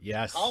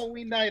 Yes.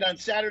 Halloween night on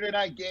Saturday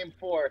night, game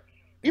 4.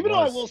 Even though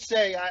I will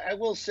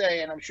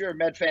say, and I'm sure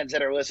Met fans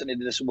that are listening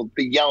to this will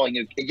be yelling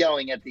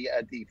at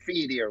the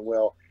feed here,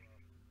 Will.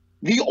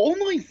 The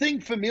only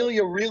thing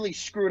Familia really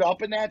screwed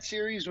up in that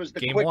series was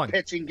the quick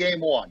pitch in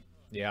game 1.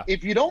 Yeah.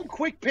 If you don't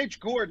quick pitch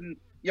Gordon,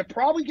 you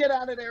probably get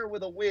out of there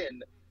with a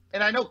win.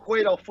 And I know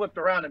Cueto flipped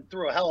around and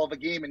threw a hell of a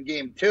game in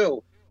game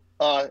 2,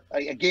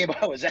 a game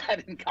I was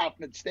at in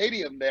Kauffman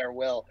Stadium there,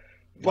 Will.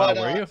 But,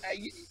 were you?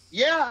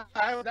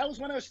 That was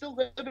when I was still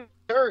living in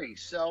Missouri.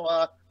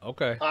 So,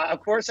 okay. Of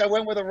course, I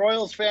went with a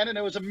Royals fan, and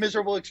it was a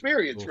miserable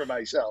experience for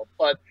myself.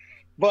 But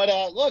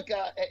look,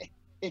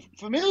 if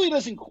Familia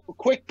doesn't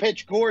quick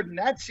pitch Gordon,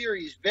 that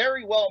series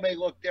very well may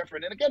look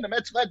different. And again, the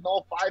Mets led in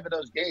all 5 of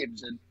those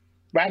games, and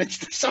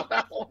managed to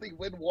somehow only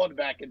win one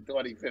back in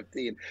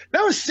 2015.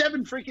 That was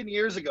 7 freaking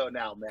years ago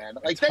now, man.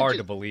 Like, it's hard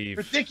to believe.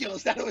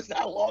 Ridiculous that it was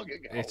that long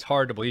ago. It's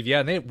hard to believe. Yeah,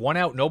 and they had 1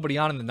 out, nobody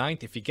on in the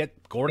 9th. If you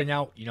get Gordon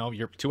out,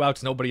 you're 2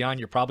 outs, nobody on.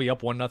 You're probably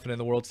up 1-0 in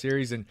the World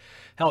Series. And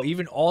hell,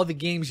 even all the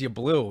games you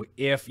blew,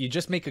 if you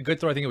just make a good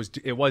throw, I think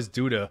it was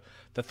Duda,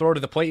 the throw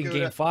to the plate in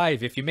Game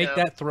 5. If you make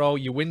that throw,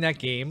 you win that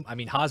game. I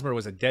mean, Hosmer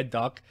was a dead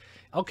duck.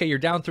 Okay, you're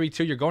down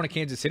 3-2. You're going to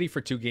Kansas City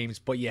for 2 games,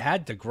 but you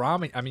had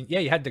DeGrom.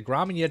 You had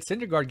DeGrom and you had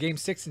Syndergaard Game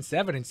 6 and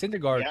 7, and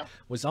Syndergaard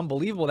was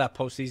unbelievable that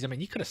postseason. I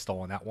mean, you could have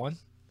stolen that one.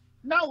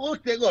 No,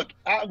 look.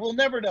 We'll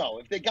never know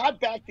if they got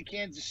back to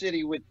Kansas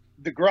City with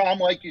DeGrom,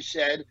 like you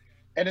said,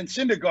 and then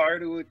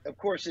Syndergaard, who of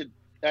course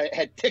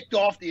had ticked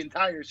off the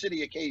entire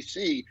city of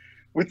KC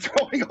with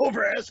throwing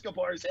over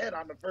Escobar's head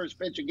on the first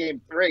pitch of Game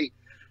 3.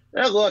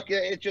 Now, look,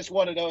 it's just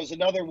one of those,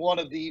 another one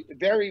of the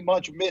very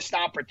much missed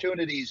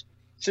opportunities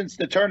since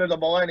the turn of the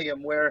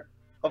millennium, where,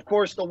 of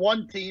course, the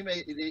one team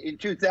in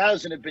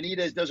 2000, if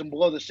Benitez doesn't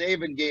blow the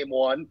save in Game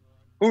 1,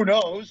 who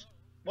knows?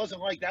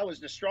 Wasn't like that was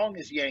the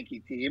strongest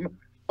Yankee team.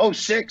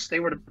 2006, they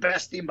were the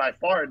best team by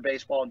far in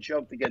baseball and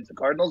choked against the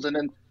Cardinals. And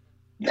then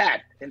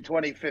that in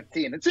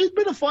 2015. It's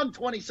been a fun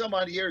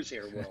 20-some-odd years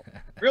here, Will.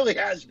 Really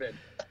has been.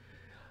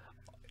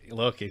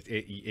 Look,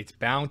 it's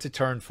bound to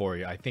turn for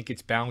you. I think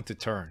it's bound to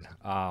turn.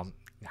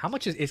 How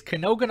much is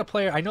Cano going to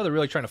play? I know they're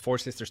really trying to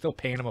force this. They're still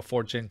paying him a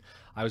fortune.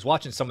 I was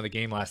watching some of the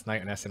game last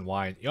night on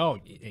SNY.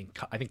 And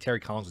I think Terry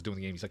Collins was doing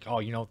the game. He's like,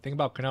 think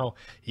about Cano.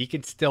 He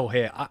can still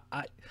hit.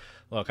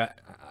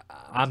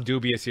 I'm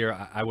dubious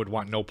here. I would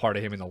want no part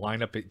of him in the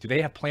lineup. Do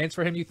they have plans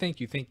for him, you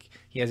think? You think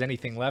he has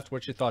anything left?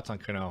 What's your thoughts on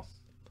Cano?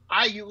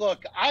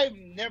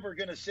 I'm never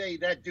going to say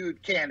that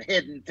dude can't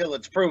hit until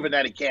it's proven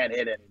that he can't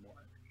hit anymore.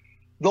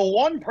 The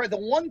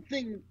one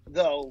thing,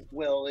 though,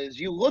 Will, is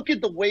you look at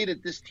the way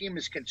that this team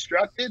is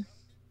constructed,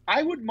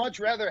 I would much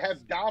rather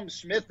have Dom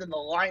Smith in the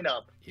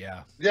lineup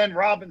than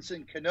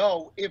Robinson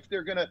Cano if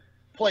they're going to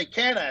play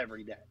Canha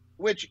every day,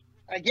 which,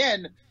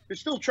 again, they're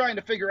still trying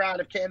to figure out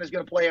if Canha's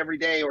going to play every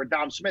day or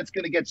Dom Smith's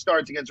going to get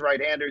starts against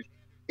right-handers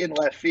in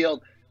left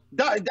field.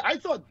 I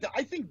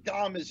think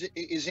Dom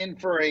is in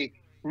for a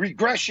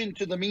regression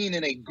to the mean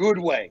in a good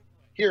way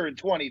here in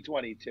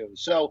 2022.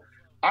 So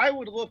I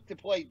would look to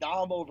play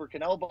Dom over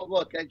Cano, but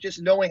look,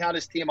 just knowing how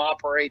this team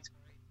operates,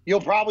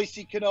 you'll probably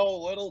see Cano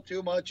a little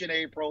too much in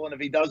April, and if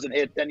he doesn't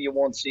hit, then you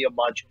won't see him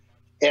much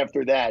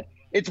after that.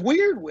 It's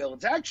weird, Will.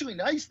 It's actually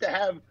nice to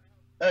have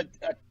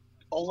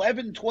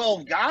 11,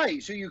 12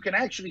 guys who you can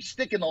actually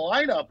stick in the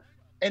lineup,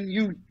 and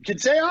you can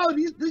say,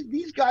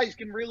 these guys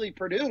can really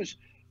produce.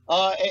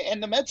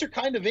 And the Mets are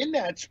kind of in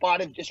that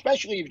spot,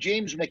 especially if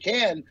James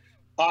McCann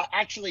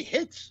actually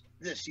hits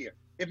this year.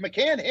 If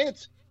McCann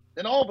hits,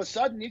 then all of a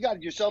sudden you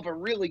got yourself a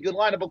really good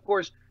lineup. Of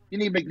course, you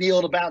need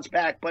McNeil to bounce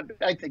back, but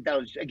I think that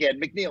was,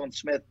 again, McNeil and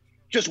Smith,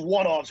 just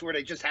one-offs where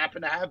they just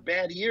happen to have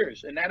bad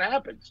years, and that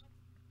happens.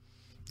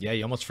 Yeah,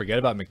 you almost forget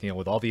about McNeil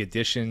with all the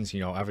additions.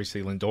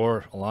 Obviously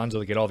Lindor, Alonso,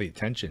 to get all the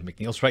attention.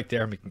 McNeil's right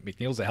there.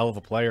 McNeil's a hell of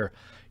a player,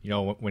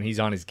 when he's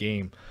on his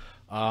game.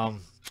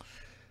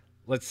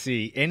 Let's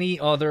see. Any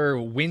other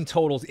win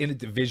totals in the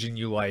division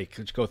you like?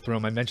 Let's go through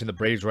them. I mentioned the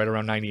Braves right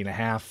around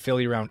 90.5,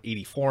 Philly around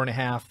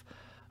 84.5.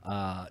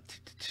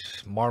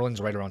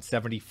 Marlins right around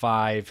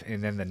 75,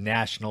 and then the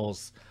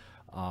Nationals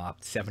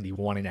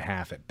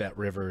 71.5 at Bet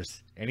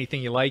Rivers.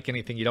 Anything you like?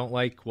 Anything you don't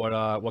like?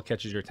 What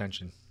catches your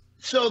attention?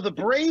 So the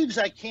Braves,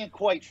 I can't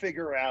quite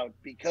figure out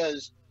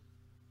because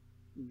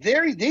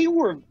they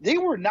were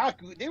not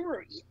good. They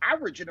were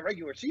average in the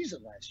regular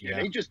season last year.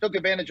 Yeah. They just took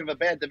advantage of a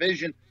bad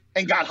division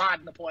and got hot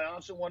in the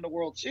playoffs and won the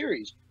World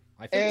Series.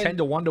 I think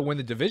 10-1 to win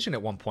the division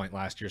at one point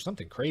last year.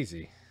 Something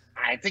crazy.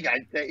 I think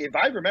if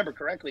I remember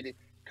correctly,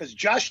 because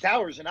Josh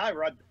Towers and I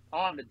were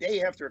on the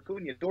day after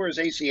Acuna tore his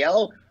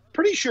ACL,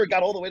 pretty sure it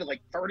got all the way to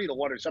like 30-1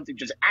 or something,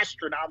 just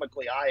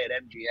astronomically high at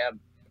MGM.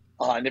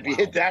 And if you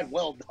hit that,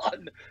 well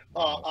done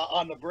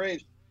on the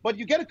Braves. But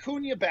you get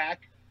Acuna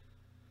back.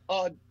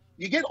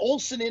 You get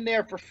Olsen in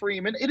there for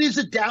Freeman. It is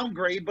a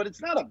downgrade, but it's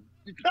not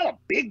a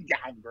big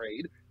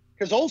downgrade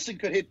because Olsen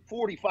could hit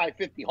 45,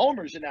 50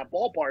 homers in that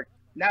ballpark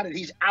now that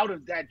he's out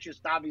of that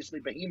just obviously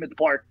behemoth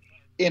park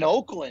in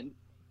Oakland.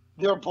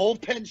 Their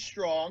bullpen's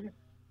strong.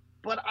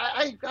 But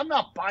I'm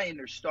not buying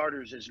their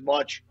starters as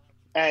much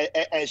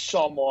as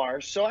some are.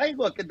 So I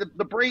look at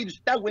the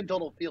Braves, that win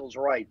total feels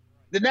right.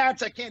 The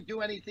Nats I can't do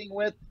anything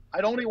with.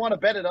 I'd only want to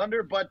bet it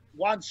under, but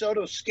Juan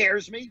Soto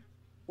scares me,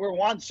 where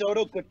Juan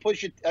Soto could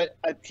push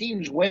a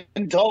team's win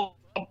total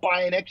up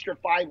by an extra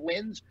 5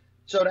 wins.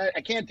 So that I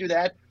can't do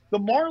that. The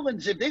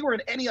Marlins, if they were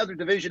in any other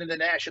division in the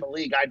National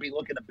League, I'd be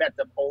looking to bet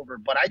them over,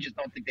 but I just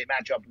don't think they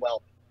match up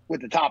well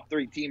with the top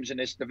 3 teams in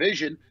this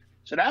division.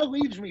 So that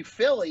leaves me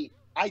Philly.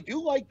 I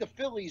do like the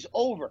Phillies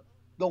over.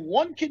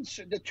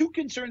 The 2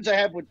 concerns I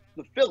have with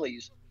the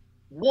Phillies,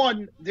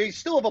 one, they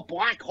still have a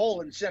black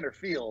hole in center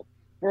field,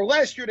 where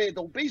last year they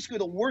had basically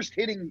the worst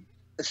hitting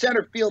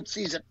center field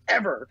season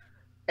ever.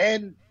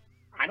 And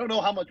I don't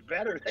know how much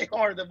better they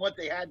are than what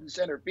they had in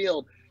center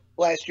field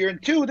last year.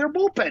 And 2, their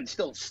bullpen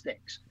still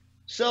stinks.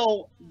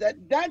 So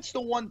that's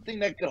the one thing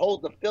that could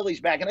hold the Phillies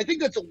back. And I think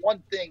that's the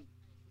one thing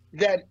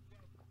that,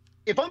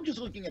 if I'm just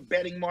looking at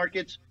betting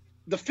markets,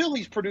 the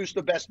Phillies produce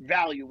the best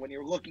value when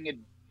you're looking at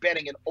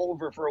betting an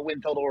over for a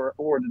win total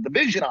or the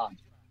division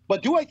odds.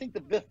 But do I think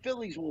the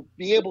Phillies will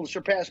be able to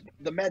surpass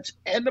the Mets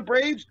and the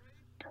Braves?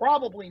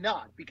 Probably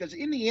not, because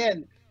in the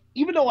end,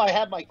 even though I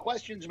have my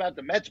questions about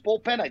the Mets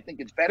bullpen, I think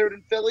it's better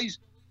than Phillies,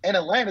 and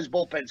Atlanta's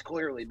bullpen's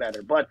clearly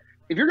better. But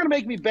if you're going to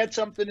make me bet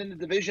something in the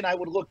division, I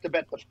would look to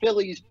bet the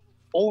Phillies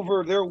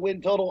over their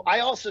win total.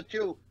 I also,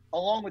 too,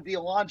 along with the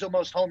Alonso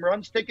most home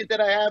runs ticket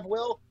that I have,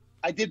 Will,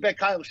 I did bet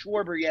Kyle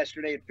Schwarber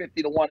yesterday at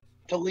 50-1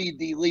 to lead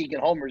the league in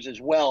homers as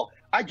well.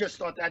 I just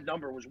thought that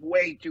number was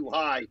way too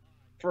high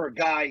for a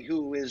guy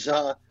who is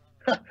going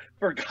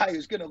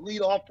to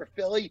lead off for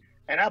Philly,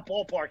 and that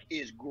ballpark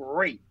is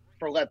great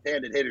for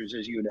left-handed hitters,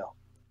 as you know.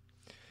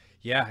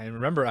 Yeah, and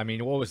remember, I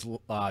mean, what was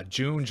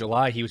June,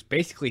 July? He was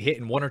basically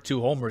hitting 1 or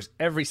 2 homers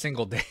every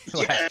single day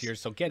last year.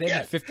 So get in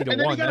at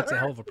 50-1. That's a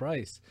hell of a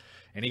price.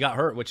 And he got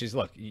hurt, which is,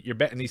 look, you're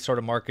betting these sort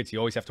of markets. You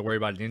always have to worry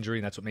about an injury,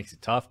 and that's what makes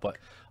it tough. But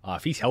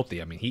if he's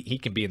healthy, I mean, he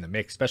can be in the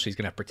mix, especially he's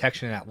going to have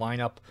protection in that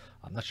lineup.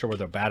 I'm not sure where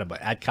they're batting,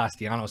 but add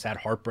Castellanos, add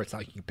Harper. It's not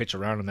like you can pitch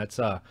around him. That's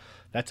a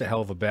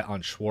hell of a bet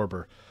on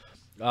Schwarber.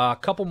 A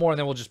couple more, and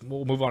then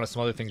we'll move on to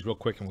some other things real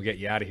quick, and we'll get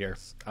you out of here.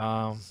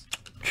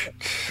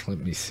 Let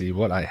me see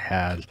what I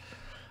had.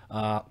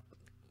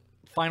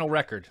 Final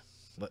record.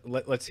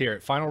 Let's hear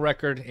it. Final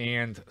record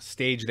and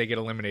stage they get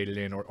eliminated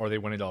in, or they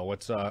win it all.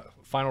 What's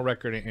final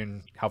record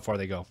and how far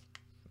they go?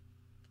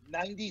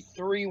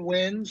 93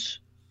 wins.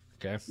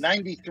 Okay.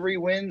 93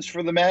 wins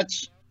for the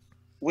Mets,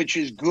 which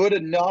is good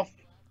enough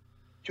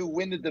to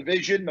win the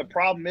division. The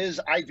problem is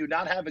I do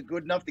not have it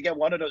good enough to get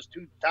one of those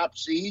 2 top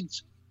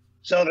seeds.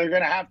 So they're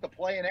going to have to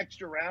play an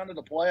extra round of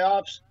the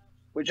playoffs,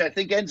 which I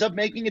think ends up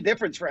making a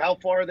difference for how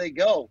far they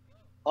go.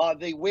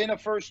 They win a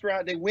first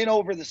round. They win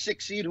over the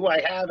 6th seed, who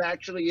I have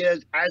actually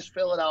is as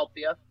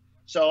Philadelphia.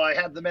 So I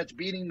have the Mets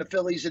beating the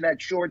Phillies in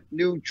that short,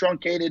 new,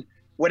 truncated.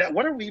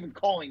 What are we even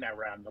calling that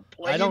round? The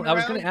play-in round? I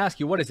was going to ask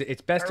you, what is it?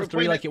 It's best of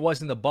 3 like it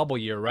was in the bubble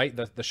year, right?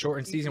 The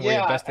shortened season where you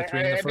have best of 3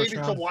 in the first round? Maybe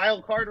it's a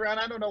wild card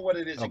round. I don't know what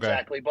it is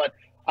exactly. But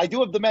I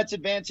do have the Mets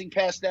advancing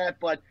past that.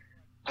 But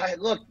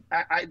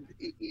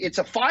it's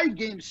a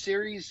 5-game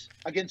series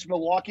against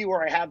Milwaukee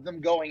where I have them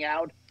going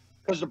out,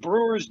 because the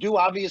Brewers do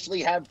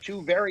obviously have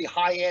 2 very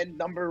high-end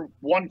number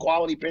 1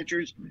 quality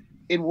pitchers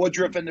in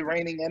Woodruff and the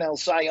reigning NL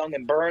Cy Young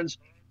and Burns.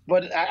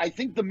 But I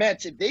think the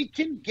Mets, if they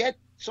can get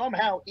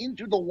somehow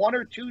into the 1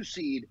 or 2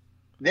 seed,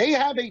 they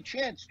have a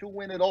chance to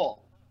win it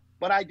all.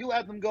 But I do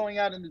have them going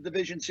out in the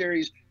division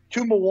series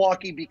to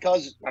Milwaukee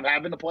because I'm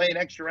having to play an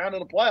extra round of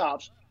the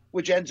playoffs,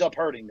 which ends up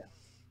hurting them.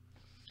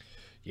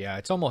 Yeah,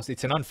 it's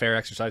an unfair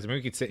exercise. I mean,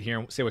 we could sit here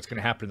and say what's going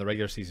to happen in the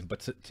regular season,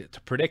 but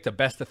to predict a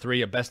best of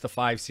 3, a best of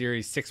 5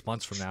 series 6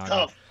 months from now,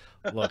 I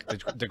mean, look,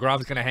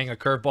 DeGrom's going to hang a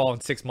curveball in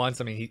 6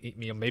 months. I mean,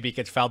 he maybe he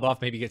gets fouled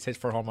off, maybe he gets hit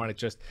for a home run.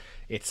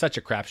 It's such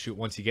a crapshoot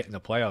once you get in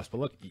the playoffs. But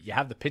look, you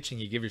have the pitching,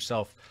 you give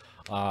yourself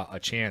a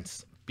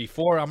chance.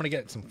 Before I'm going to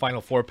get some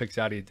Final Four picks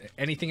out of you.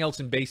 Anything else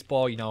in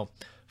baseball? You know,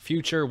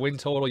 future win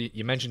total.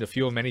 You mentioned a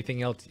few of them.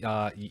 Anything else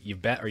you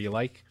bet or you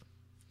like?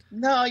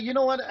 No, you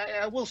know what?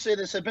 I will say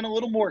this. I've been a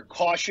little more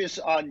cautious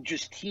on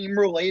just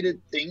team-related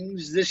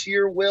things this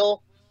year,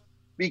 Will,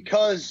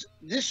 because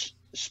this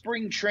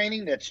spring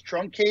training that's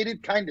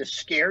truncated kind of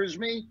scares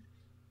me,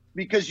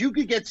 because you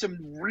could get some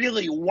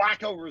really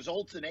wacko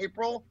results in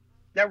April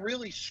that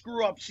really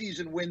screw up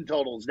season win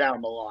totals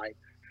down the line.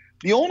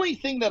 The only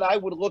thing that I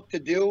would look to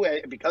do,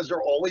 because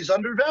they're always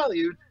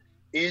undervalued,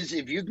 is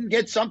if you can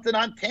get something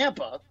on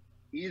Tampa,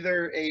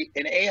 either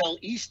an AL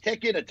East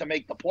ticket to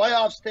make the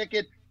playoffs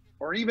ticket,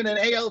 or even an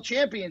AL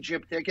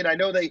championship ticket. I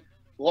know they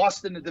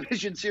lost in the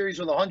division series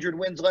with 100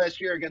 wins last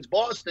year against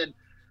Boston.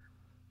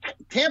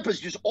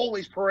 Tampa's just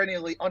always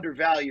perennially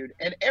undervalued.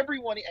 And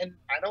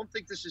I don't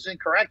think this is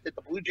incorrect, that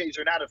the Blue Jays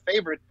are not a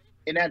favorite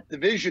in that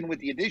division with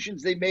the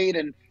additions they made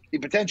and the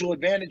potential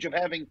advantage of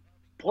having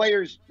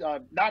players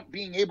not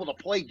being able to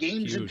play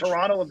games in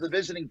Toronto of the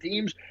visiting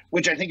teams,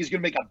 which I think is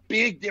going to make a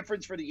big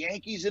difference for the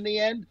Yankees in the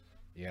end.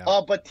 Yeah.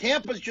 But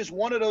Tampa's just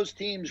one of those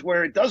teams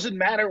where it doesn't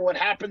matter what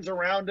happens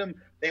around them.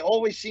 They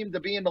always seem to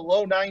be in the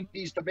low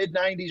 90s to mid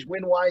 90s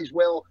win-wise,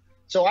 Will.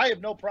 So I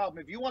have no problem.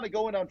 If you want to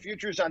go in on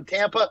futures on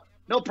Tampa,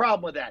 no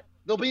problem with that.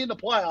 They'll be in the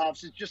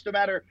playoffs. It's just a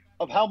matter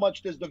of how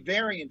much does the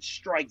variance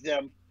strike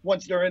them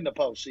once they're in the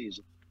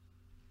postseason.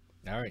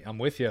 All right, I'm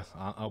with you.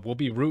 We'll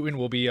be rooting.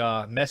 We'll be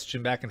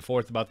messaging back and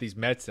forth about these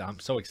Mets. I'm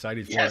so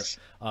excited for it.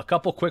 A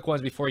couple quick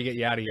ones before you get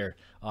you out of here.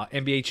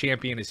 NBA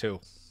champion is who?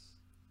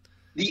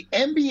 The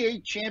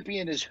NBA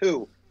champion is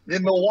who? The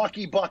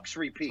Milwaukee Bucks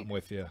repeat. I'm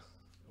with you.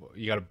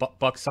 You got a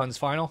Bucks Suns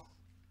final?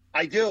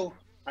 I do.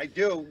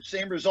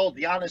 Same result.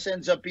 Giannis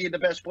ends up being the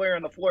best player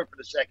on the floor for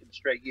the second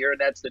straight year,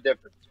 and that's the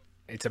difference.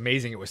 It's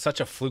amazing. It was such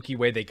a fluky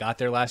way they got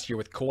there last year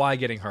with Kawhi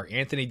getting hurt,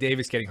 Anthony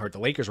Davis getting hurt. The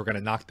Lakers were going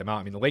to knock them out.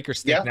 I mean, the Lakers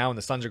stink now and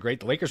the Suns are great.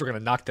 The Lakers were going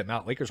to knock them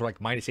out. Lakers were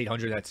like minus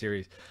 800 that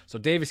series. So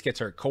Davis gets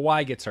hurt.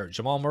 Kawhi gets hurt.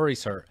 Jamal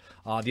Murray's hurt.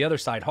 The other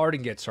side,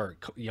 Harden gets hurt.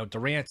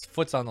 Durant's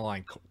foot's on the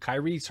line.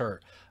 Kyrie's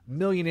hurt.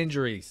 Million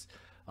injuries.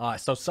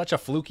 So such a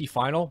fluky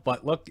final.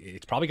 But look,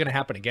 it's probably going to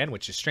happen again,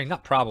 which is strange.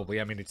 Not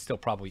probably. I mean, it's still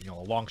probably a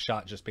long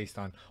shot just based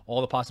on all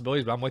the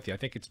possibilities. But I'm with you. I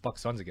think it's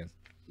Bucks Suns again.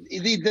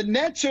 The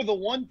Nets are the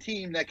one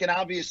team that can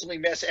obviously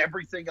mess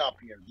everything up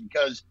here,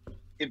 because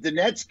if the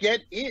Nets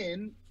get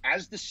in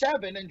as the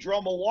 7 and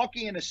draw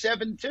Milwaukee in a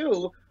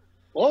 7-2,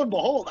 lo and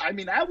behold, I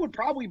mean, that would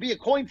probably be a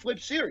coin flip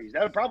series.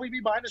 That would probably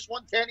be minus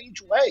 110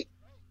 each way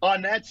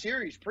on that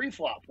series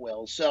pre-flop,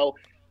 Will. So,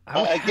 I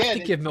would have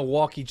to give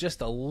Milwaukee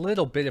just a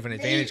little bit of an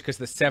advantage because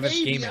the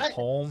 7th game at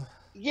home.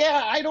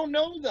 Yeah, I don't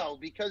know, though,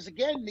 because,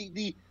 again,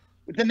 the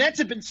Nets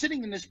have been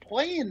sitting in this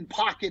play-in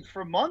pocket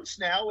for months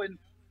now, and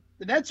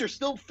the Nets are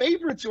still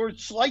favorites or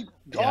slight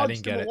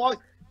dogs to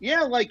Milwaukee.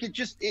 Yeah, like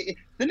the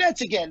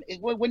Nets, again,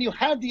 when you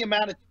have the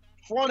amount of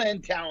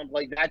front-end talent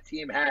like that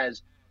team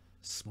has.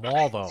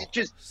 Small, though.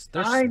 They're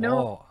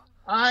small.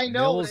 I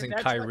know. Mills and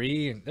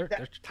Kyrie, and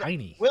they're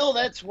tiny. Well,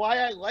 that's why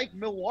I like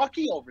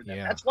Milwaukee over them.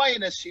 Yeah. That's why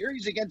in a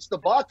series against the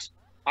Bucks,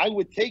 I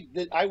would take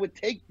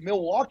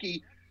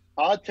Milwaukee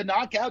to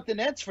knock out the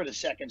Nets for the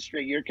second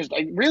straight year, because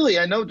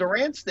I know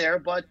Durant's there,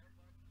 but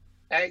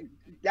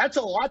that's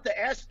a lot to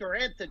ask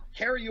Durant to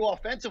carry you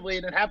offensively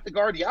and then have to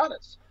guard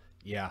Giannis.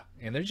 Yeah,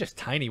 and they're just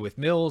tiny with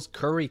Mills,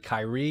 Curry,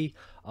 Kyrie.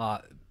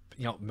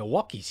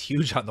 Milwaukee's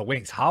huge on the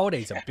wings.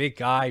 Holiday's a big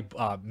guy.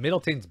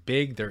 Middleton's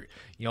big. They're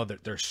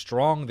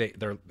strong.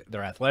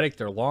 They're athletic.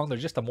 They're long. They're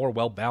just a more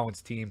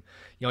well-balanced team.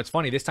 It's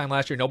funny. This time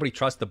last year, nobody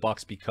trusts the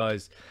Bucks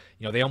because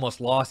they almost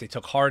lost. They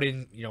took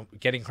Harden,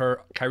 getting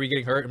hurt, Kyrie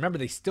getting hurt. Remember,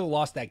 they still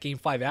lost that Game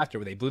 5 after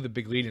where they blew the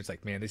big lead. And it's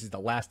like, man, this is the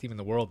last team in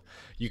the world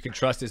you can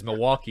trust is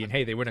Milwaukee. And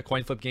hey, they win a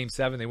coin flip Game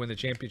 7. They win the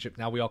championship.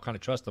 Now we all kind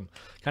of trust them.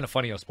 Kind of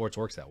funny how sports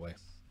works that way.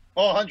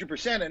 Oh,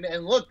 100%.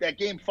 And look, that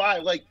Game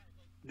 5,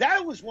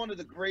 that was one of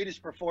the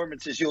greatest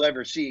performances you'll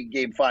ever see in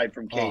Game 5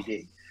 from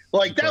KD.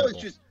 That was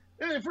just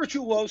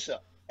virtuoso.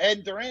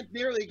 And Durant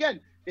nearly, again,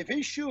 if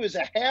his shoe is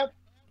a half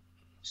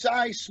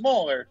size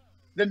smaller,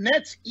 the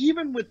Nets,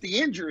 even with the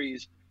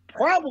injuries,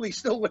 probably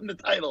still win the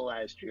title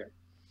last year.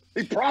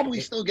 They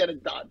probably still get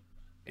it done.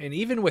 And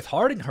even with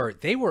Harden hurt,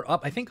 they were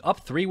up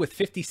 3 with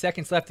 50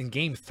 seconds left in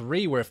Game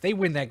 3, where if they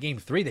win that Game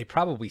 3, they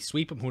probably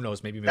sweep them. Who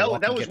knows? Maybe Milwaukee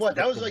that was what?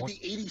 That was like the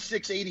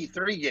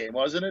 86-83 game,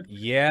 wasn't it?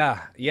 Yeah.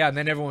 And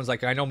then everyone's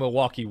like, I know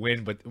Milwaukee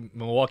won,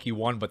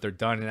 but they're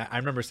done. And I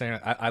remember saying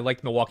I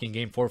liked Milwaukee in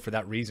Game 4 for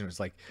that reason. It's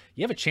like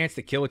you have a chance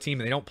to kill a team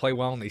and they don't play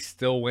well and they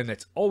still win.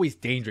 That's always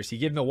dangerous. You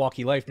give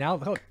Milwaukee life. Now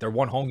they're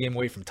one home game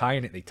away from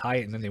tying it. They tie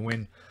it and then they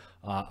win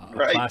a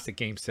classic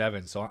Game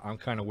 7. So I'm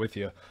kind of with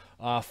you.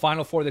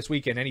 Final Four this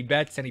weekend. Any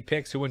bets? Any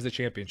picks? Who wins the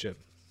championship?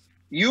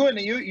 You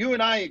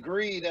and I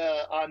agreed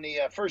on the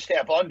first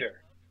half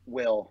under,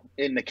 Will,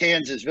 in the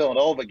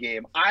Kansas-Villanova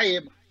game.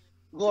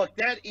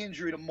 That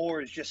injury to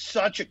Moore is just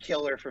such a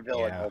killer for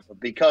Villanova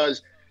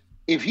because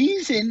if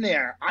he's in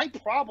there, I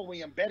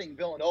probably am betting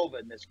Villanova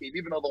in this game,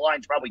 even though the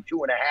line's probably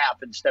 2.5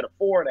 instead of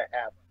 4.5.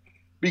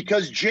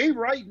 Because Jay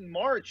Wright in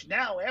March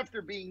now,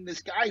 after being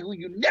this guy who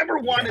you never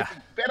wanted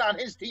to bet on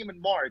his team in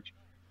March,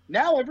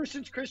 now, ever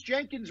since Chris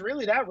Jenkins,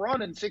 really that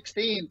run in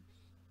 16,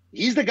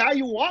 he's the guy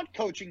you want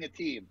coaching a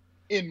team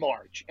in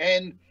March.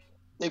 And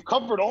they've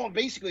covered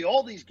basically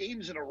all these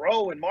games in a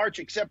row in March,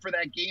 except for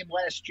that game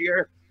last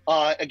year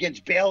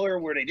against Baylor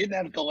where they didn't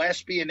have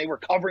Gillespie and they were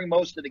covering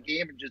most of the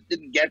game and just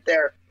didn't get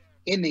there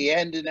in the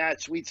end in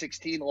that Sweet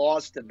 16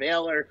 loss to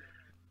Baylor.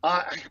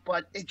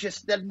 But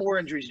that Moore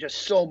injury is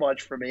just so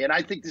much for me. And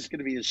I think this is going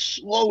to be the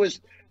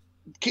slowest.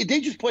 They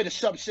just played a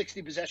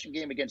sub-60 possession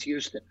game against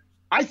Houston.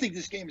 I think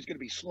this game is going to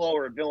be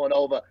slower if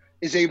Villanova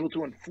is able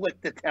to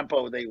inflict the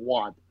tempo they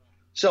want.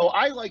 So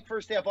I like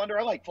first half under.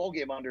 I like full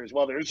game under as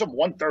well. There's some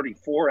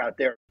 134 out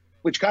there,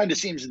 which kind of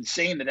seems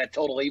insane that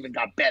total even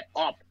got bet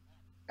up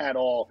at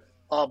all.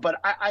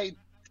 But I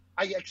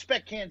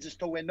expect Kansas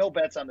to win. No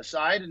bets on the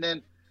side. And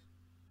then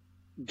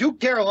Duke,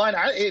 Carolina.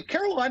 If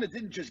Carolina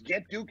didn't just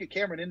get Duke at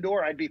Cameron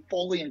Indoor, I'd be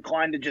fully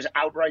inclined to just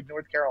outright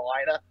North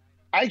Carolina.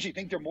 I actually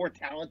think they're more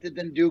talented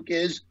than Duke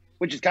is,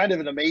 which is kind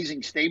of an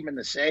amazing statement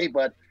to say,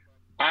 but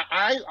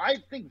I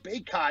think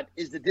Bacot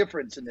is the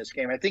difference in this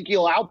game. I think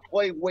he'll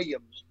outplay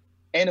Williams.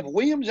 And if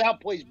Williams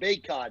outplays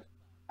Bacot,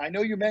 I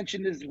know you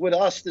mentioned this with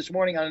us this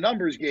morning on a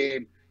numbers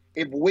game.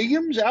 If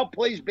Williams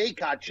outplays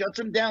Bacot, shuts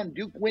him down,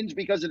 Duke wins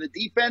because of the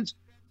defense,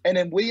 and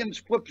then Williams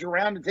flips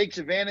around and takes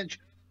advantage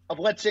of,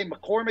 let's say,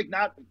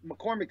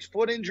 McCormick's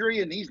foot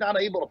injury, and he's not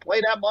able to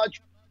play that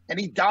much, and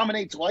he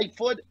dominates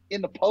Lightfoot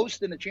in the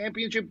post in the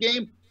championship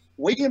game,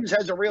 Williams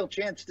has a real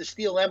chance to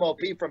steal MOP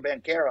from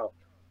Banchero.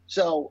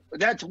 So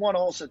that's one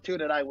also, too,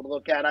 that I would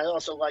look at. I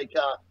also like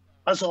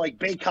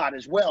Bacot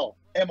as well,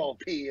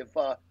 MOP, if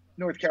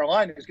North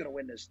Carolina is going to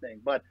win this thing.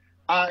 But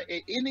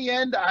in the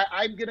end,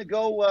 I'm going to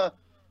go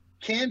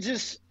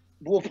Kansas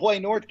will play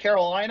North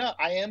Carolina.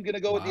 I am going to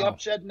go with the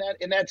upset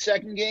in that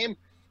second game.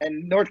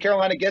 and North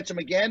Carolina gets them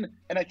again,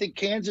 and I think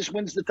Kansas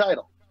wins the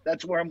title.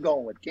 That's where I'm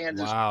going with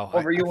Kansas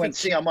over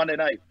UNC on Monday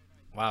night.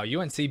 Wow,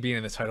 UNC being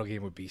in the title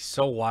game would be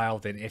so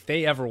wild. And if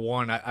they ever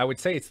won, I would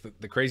say it's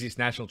the craziest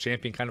national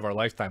champion kind of our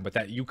lifetime. But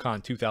that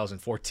UConn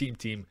 2014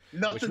 team,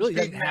 which really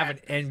doesn't have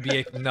an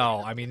NBA.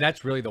 No, I mean,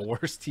 that's really the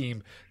worst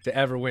team to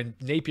ever win.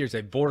 Napier's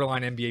a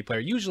borderline NBA player.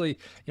 Usually,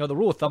 the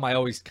rule of thumb I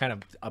always kind of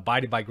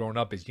abided by growing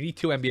up is you need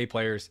 2 NBA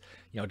players,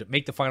 to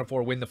make the Final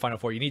Four, win the Final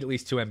Four. You need at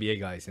least 2 NBA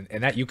guys.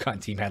 And that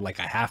UConn team had like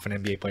a half an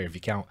NBA player if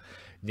you count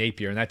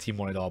Napier, and that team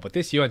won it all. But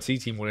this UNC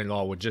team winning it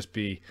all would just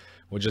be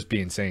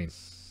insane.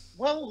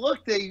 Well,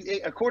 look, they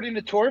according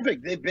to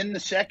Torvik, they've been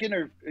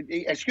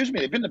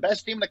they've been the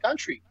best team in the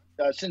country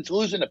since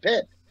losing to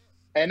Pitt.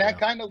 And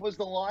that kind of was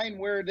the line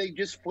where they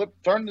just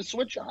turned the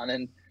switch on.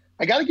 And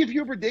I got to give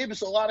Hubert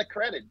Davis a lot of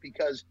credit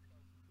because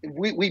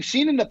we've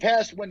seen in the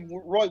past when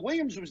Roy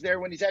Williams was there,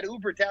 when he's had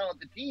uber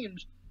talented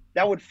teams,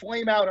 that would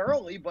flame out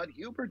early. But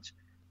Hubert's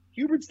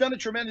done a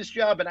tremendous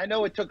job. And I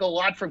know it took a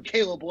lot from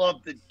Caleb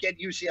Love to get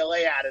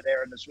UCLA out of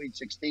there in the Sweet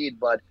 16,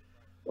 but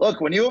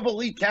look, when you have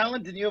elite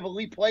talent and you have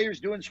elite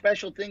players doing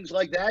special things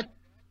like that,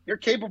 you're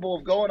capable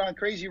of going on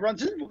crazy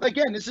runs.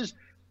 Again, this is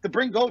to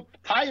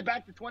tie it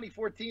back to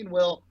 2014,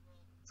 Will.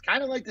 It's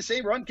kind of like the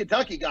same run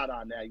Kentucky got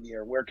on that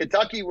year, where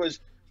Kentucky was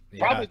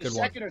probably the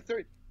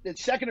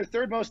second or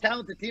third most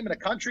talented team in the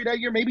country that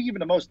year, maybe even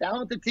the most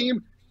talented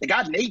team. They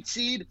got an 8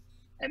 seed,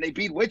 and they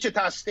beat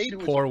Wichita State.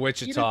 Poor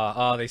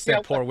Wichita. They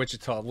sent poor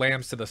Wichita.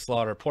 Lambs to the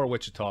slaughter. Poor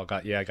Wichita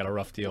got a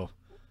rough deal.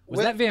 Was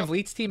that Van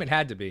Vliet's team? It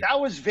had to be. That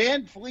was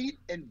Van Vliet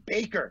and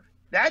Baker.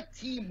 That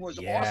team was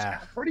awesome.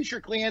 I'm pretty sure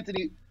Clay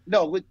Anthony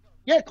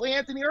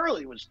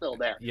Early was still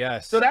there.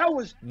 Yes. So that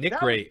was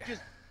great. Was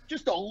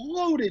just a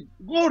loaded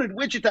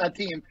Wichita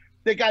team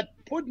that got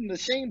put in the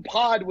same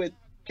pod with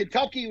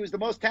Kentucky, who was the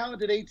most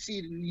talented 8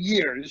 seed in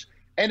years.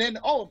 And then,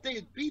 if they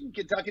had beaten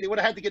Kentucky, they would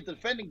have had to get the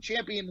defending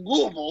champion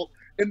Louisville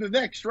in the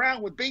next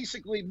round with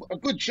basically a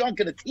good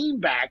chunk of the team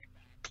back.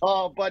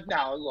 But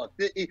now, look,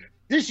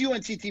 this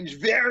UNC team is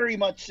very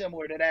much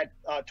similar to that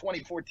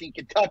 2014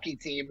 Kentucky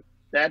team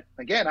that,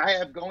 again, I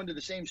have going to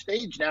the same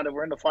stage now that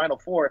we're in the Final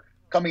Four,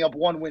 coming up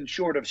 1 win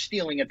short of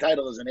stealing a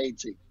title as an 8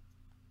 seed.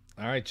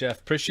 All right, Jeff.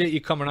 Appreciate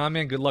you coming on,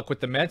 man. Good luck with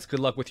the Mets.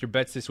 Good luck with your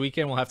bets this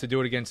weekend. We'll have to do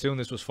it again soon.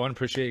 This was fun.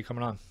 Appreciate you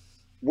coming on.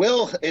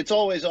 Will, it's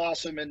always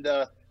awesome. And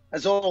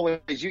as always,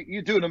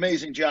 you do an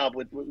amazing job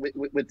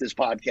with this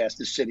podcast,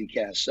 this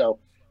CityCast. So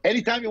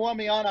anytime you want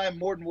me on, I am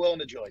more than willing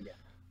to join you.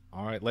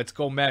 All right, let's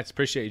go Mets.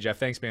 Appreciate you, Jeff.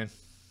 Thanks, man.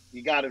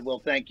 You got it, Will.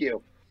 Thank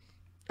you.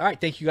 All right,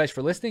 thank you guys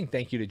for listening.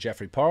 Thank you to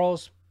Jeffrey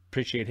Parles.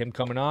 Appreciate him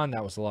coming on.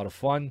 That was a lot of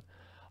fun.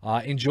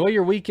 Enjoy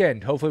your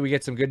weekend. Hopefully we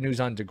get some good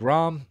news on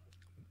DeGrom.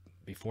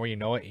 Before you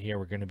know it, here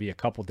we're going to be a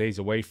couple days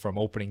away from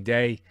opening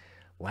day.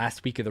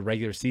 Last week of the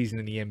regular season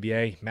in the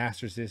NBA.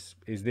 Masters is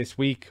this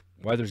week.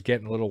 Weather's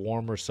getting a little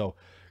warmer, so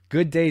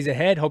good days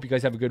ahead. Hope you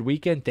guys have a good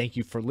weekend. Thank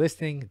you for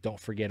listening. Don't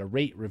forget to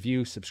rate,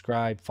 review,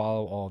 subscribe,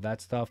 follow, all of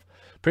that stuff.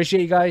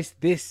 Appreciate you guys.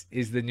 This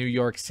is the New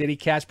York City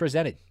Cast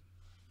presented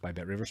by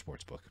Bet Rivers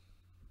Sportsbook.